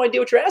guys have no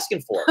idea what you're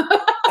asking for.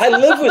 I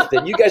live with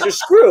it. You guys are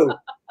screwed.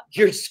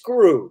 You're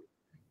screwed.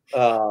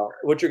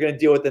 what you're going to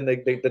deal with, and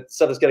the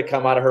stuff that's going to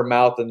come out of her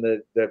mouth, and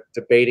the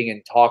debating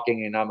and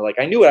talking. And I'm like,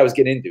 I knew what I was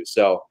getting into.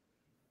 So,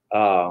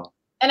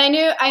 and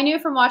I knew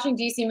from watching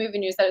DC Movie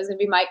News that it was going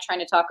to be Mike trying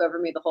to talk over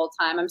me the whole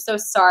time. I'm so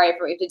sorry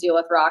for what you have to deal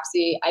with,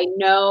 Roxy. I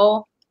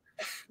know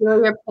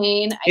your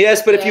pain.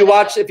 Yes, but if you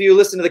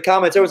listen to the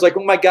comments, everyone's like,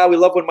 oh my God, we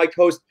love when Mike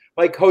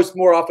hosts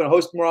more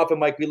often,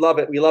 Mike. We love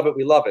it.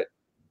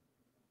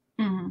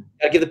 Mm-hmm.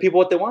 Gotta give the people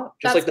what they want.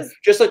 Just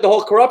like the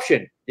whole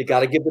corruption. You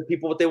gotta give the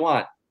people what they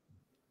want.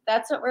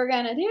 That's what we're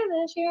gonna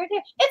do this year.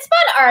 It's fun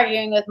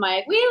arguing with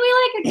Mike. We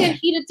like a good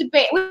heated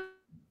debate.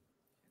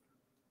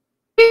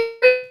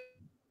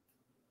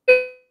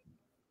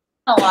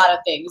 A lot of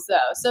things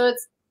though, so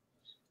it's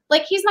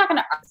like he's not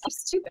gonna argue. He's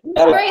stupid.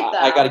 He's great though.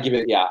 I gotta give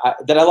it. Yeah.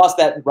 Then I lost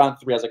that in round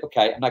 3. I was like,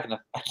 okay, I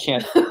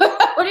can't.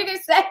 What are you gonna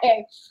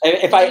say?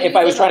 If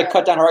I was trying to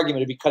cut down her argument,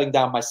 it'd be cutting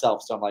down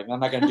myself. So I'm like, I'm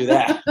not gonna do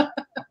that.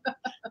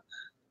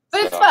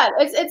 But it's fun.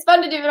 It's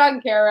fun to do it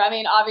on camera. I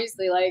mean,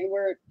 obviously, like,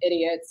 we're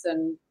idiots,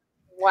 and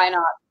why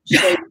not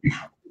show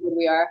who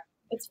we are?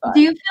 It's fun.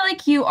 Do you feel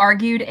like you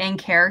argued in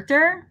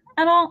character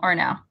at all, or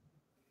no?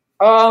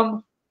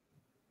 Not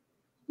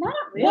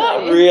really.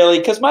 Not really,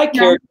 because my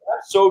character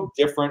is so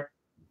different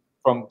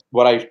from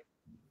the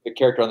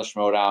character on the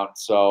Schmodown.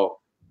 So.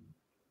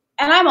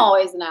 And I'm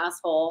always an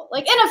asshole,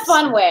 like in a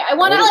fun way. I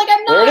want to, like,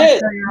 I'm not. There it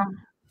is.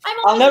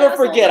 I'll never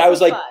forget. I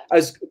was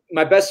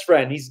my best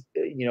friend. He's,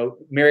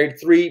 married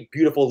 3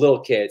 beautiful little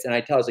kids. And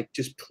I tell us, like,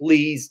 just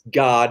please,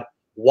 God,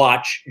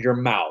 watch your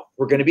mouth.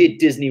 We're going to be at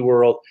Disney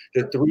World.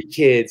 The 3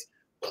 kids,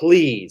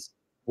 please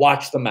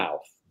watch the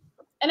mouth.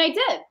 And I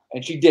did.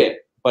 And she did.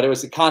 But it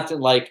was a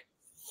constant, like,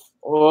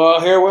 oh,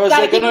 where's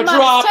it going to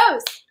drop?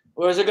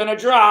 Where's it going to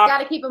drop? Got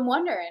to keep him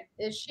wondering.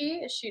 Is she?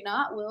 Is she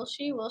not? Will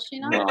she? Will she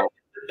not? No.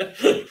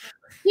 Keep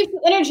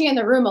the energy in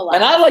the room alive.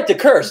 And I like to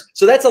curse.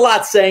 So that's a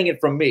lot saying it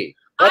from me.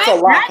 That's a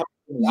lot.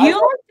 You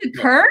like to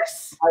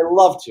curse? I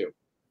love to,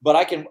 but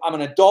I'm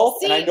an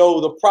adult, and I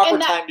know the proper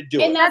time to do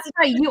it. And that's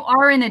right. You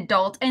are an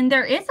adult, and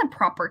there is a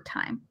proper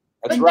time.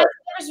 That's right.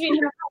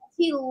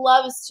 He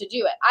loves to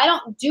do it. I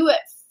don't do it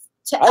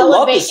to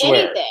elevate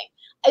anything.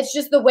 It's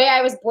just the way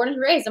I was born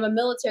and raised. I'm a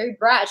military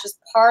brat. It's just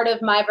part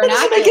of my vernacular.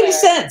 That doesn't make any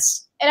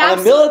sense. I'm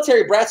a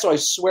military brat, so I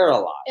swear a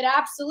lot. It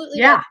absolutely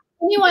does.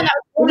 Anyone that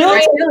was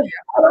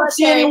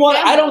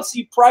I don't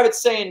see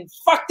privates saying,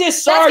 fuck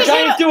this, Sarge. I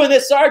ain't doing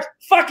this, Sarge.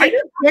 Fuck it. Are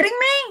you kidding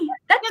me?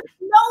 I didn't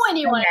know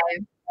anyone. I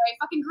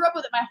fucking grew up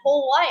with it my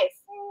whole life.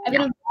 I've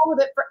been involved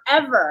with it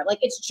forever. Like,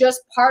 it's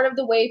just part of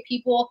the way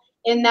people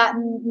in that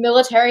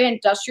military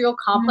industrial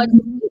complex.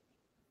 Mm-hmm.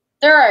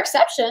 There are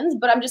exceptions,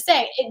 but I'm just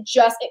saying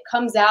it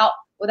comes out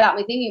without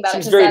me thinking about it,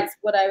 because that's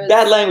what I was.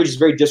 Bad language is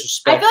very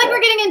disrespectful. I feel like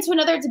we're getting into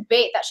another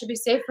debate that should be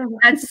safe from.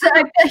 I feel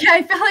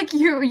like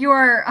you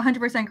are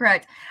 100%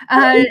 correct.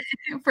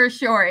 For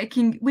sure,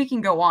 we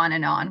can go on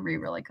and on. We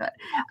really could.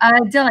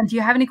 Dylan, do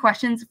you have any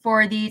questions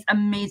for these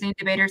amazing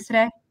debaters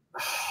today?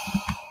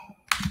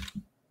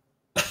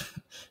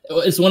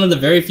 It's one of the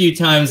very few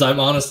times I'm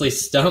honestly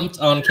stumped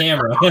on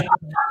camera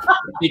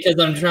because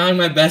I'm trying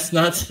my best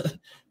not to.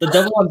 The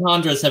double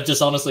entendres have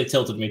just honestly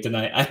tilted me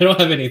tonight. I don't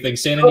have anything.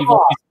 Shannon, you've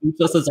always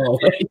speechless as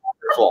always.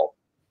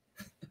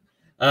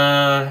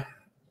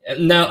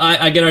 No,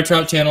 I get our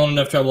Trout channel in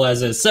enough trouble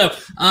as is. So,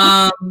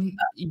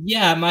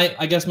 yeah,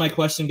 I guess my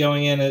question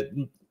going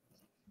in,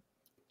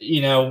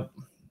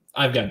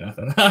 I've got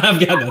nothing.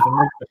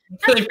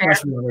 Thank you,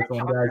 guys.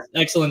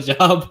 Excellent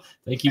job.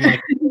 Thank you,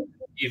 Mike.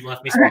 You've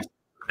left me speechless.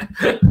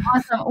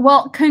 Awesome.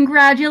 Well,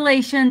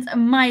 congratulations,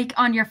 Mike,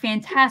 on your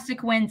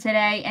fantastic win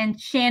today.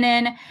 And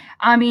Shannon,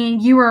 I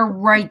mean, you were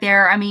right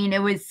there. I mean,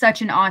 it was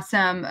such an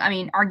awesome,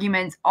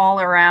 arguments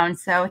all around.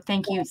 So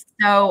thank you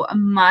so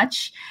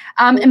much.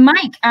 And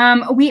Mike,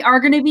 we are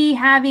going to be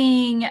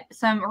having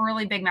some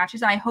really big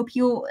matches. I hope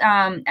you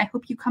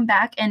come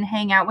back and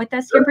hang out with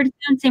us here pretty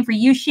soon. Same for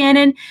you,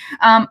 Shannon.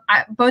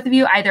 Both of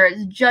you, either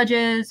as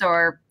judges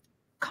or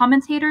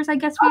commentators, I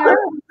guess we are,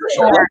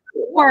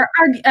 or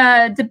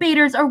our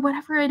debaters, or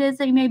whatever it is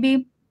that you may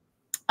be.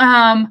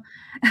 Yes,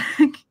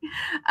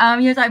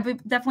 I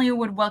definitely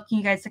would welcome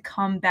you guys to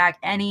come back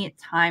any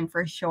time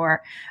for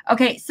sure.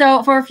 Okay,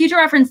 so for future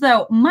reference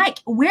though, Mike,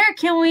 where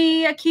can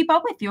we keep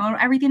up with you on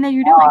everything that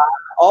you're doing?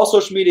 All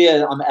social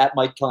media, I'm at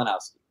Mike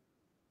Kalinowski.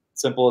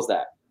 Simple as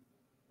that.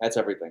 That's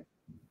everything.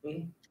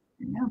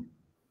 Yeah,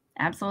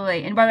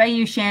 absolutely. And what about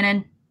you,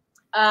 Shannon?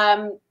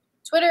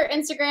 Twitter,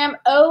 Instagram,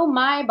 oh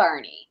my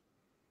Barney.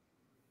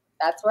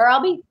 That's where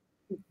I'll be.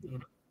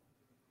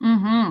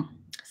 Mm-hmm.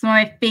 Some of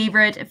my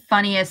favorite,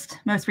 funniest,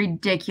 most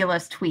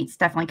ridiculous tweets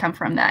definitely come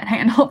from that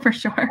handle for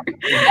sure.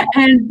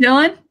 And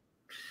Dylan?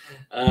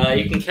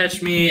 You can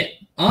catch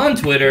me on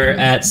Twitter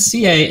at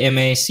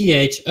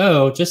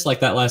CAMACHO, just like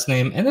that last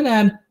name, and then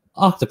add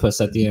octopus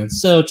at the end.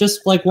 So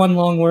just like one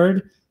long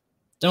word.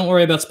 Don't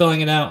worry about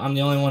spelling it out. I'm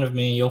the only one of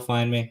me. You'll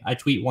find me. I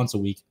tweet once a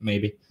week,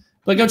 maybe.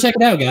 But go check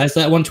it out, guys.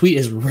 That one tweet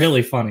is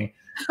really funny.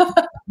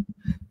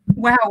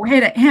 Wow, way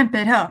to amp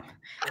it up.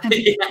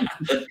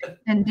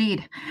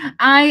 Indeed.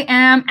 I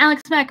am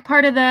Alex Mack,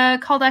 part of the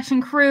Call to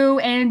Action crew,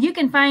 and you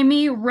can find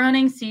me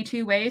running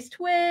C2A's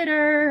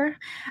Twitter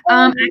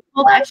at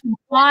Call to Action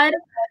Squad.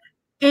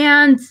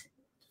 And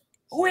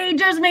we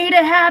just made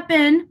it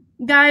happen.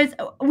 Guys,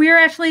 we're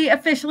actually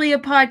officially a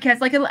podcast,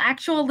 like an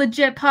actual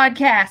legit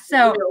podcast.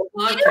 So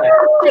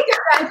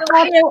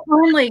audio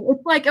only.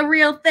 It's like a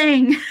real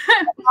thing.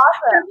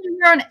 Awesome.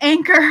 We're on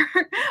Anchor.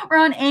 We're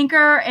on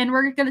Anchor, and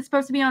we're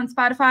supposed to be on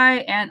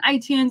Spotify and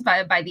iTunes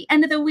by the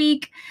end of the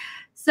week.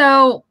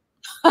 So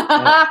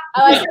I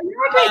like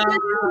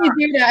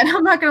do that.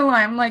 I'm not gonna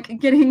lie. I'm like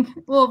getting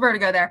a little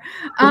vertigo there.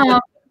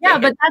 Yeah,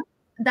 but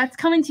that's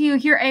coming to you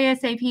here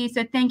ASAP.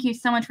 So thank you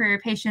so much for your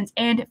patience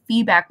and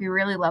feedback. We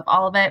really love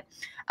all of it.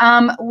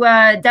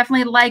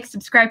 Definitely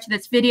subscribe to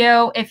this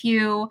video. If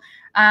you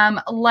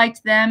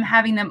liked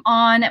having them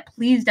on,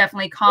 please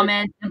definitely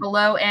comment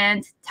below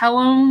and tell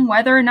them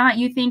whether or not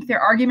you think their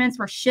arguments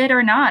were shit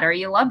or not, or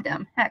you loved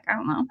them. Heck, I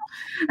don't know.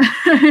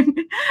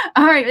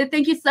 All right.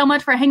 Thank you so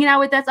much for hanging out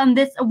with us on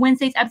this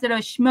Wednesday's episode of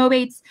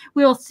Schmobates.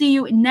 We will see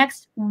you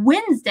next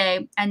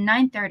Wednesday at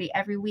 9:30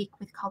 every week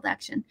with Call to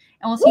Action.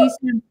 And we'll see you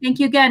soon. Thank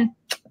you again.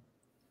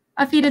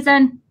 Auf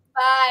Wiedersehen.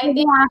 Bye.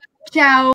 Ciao.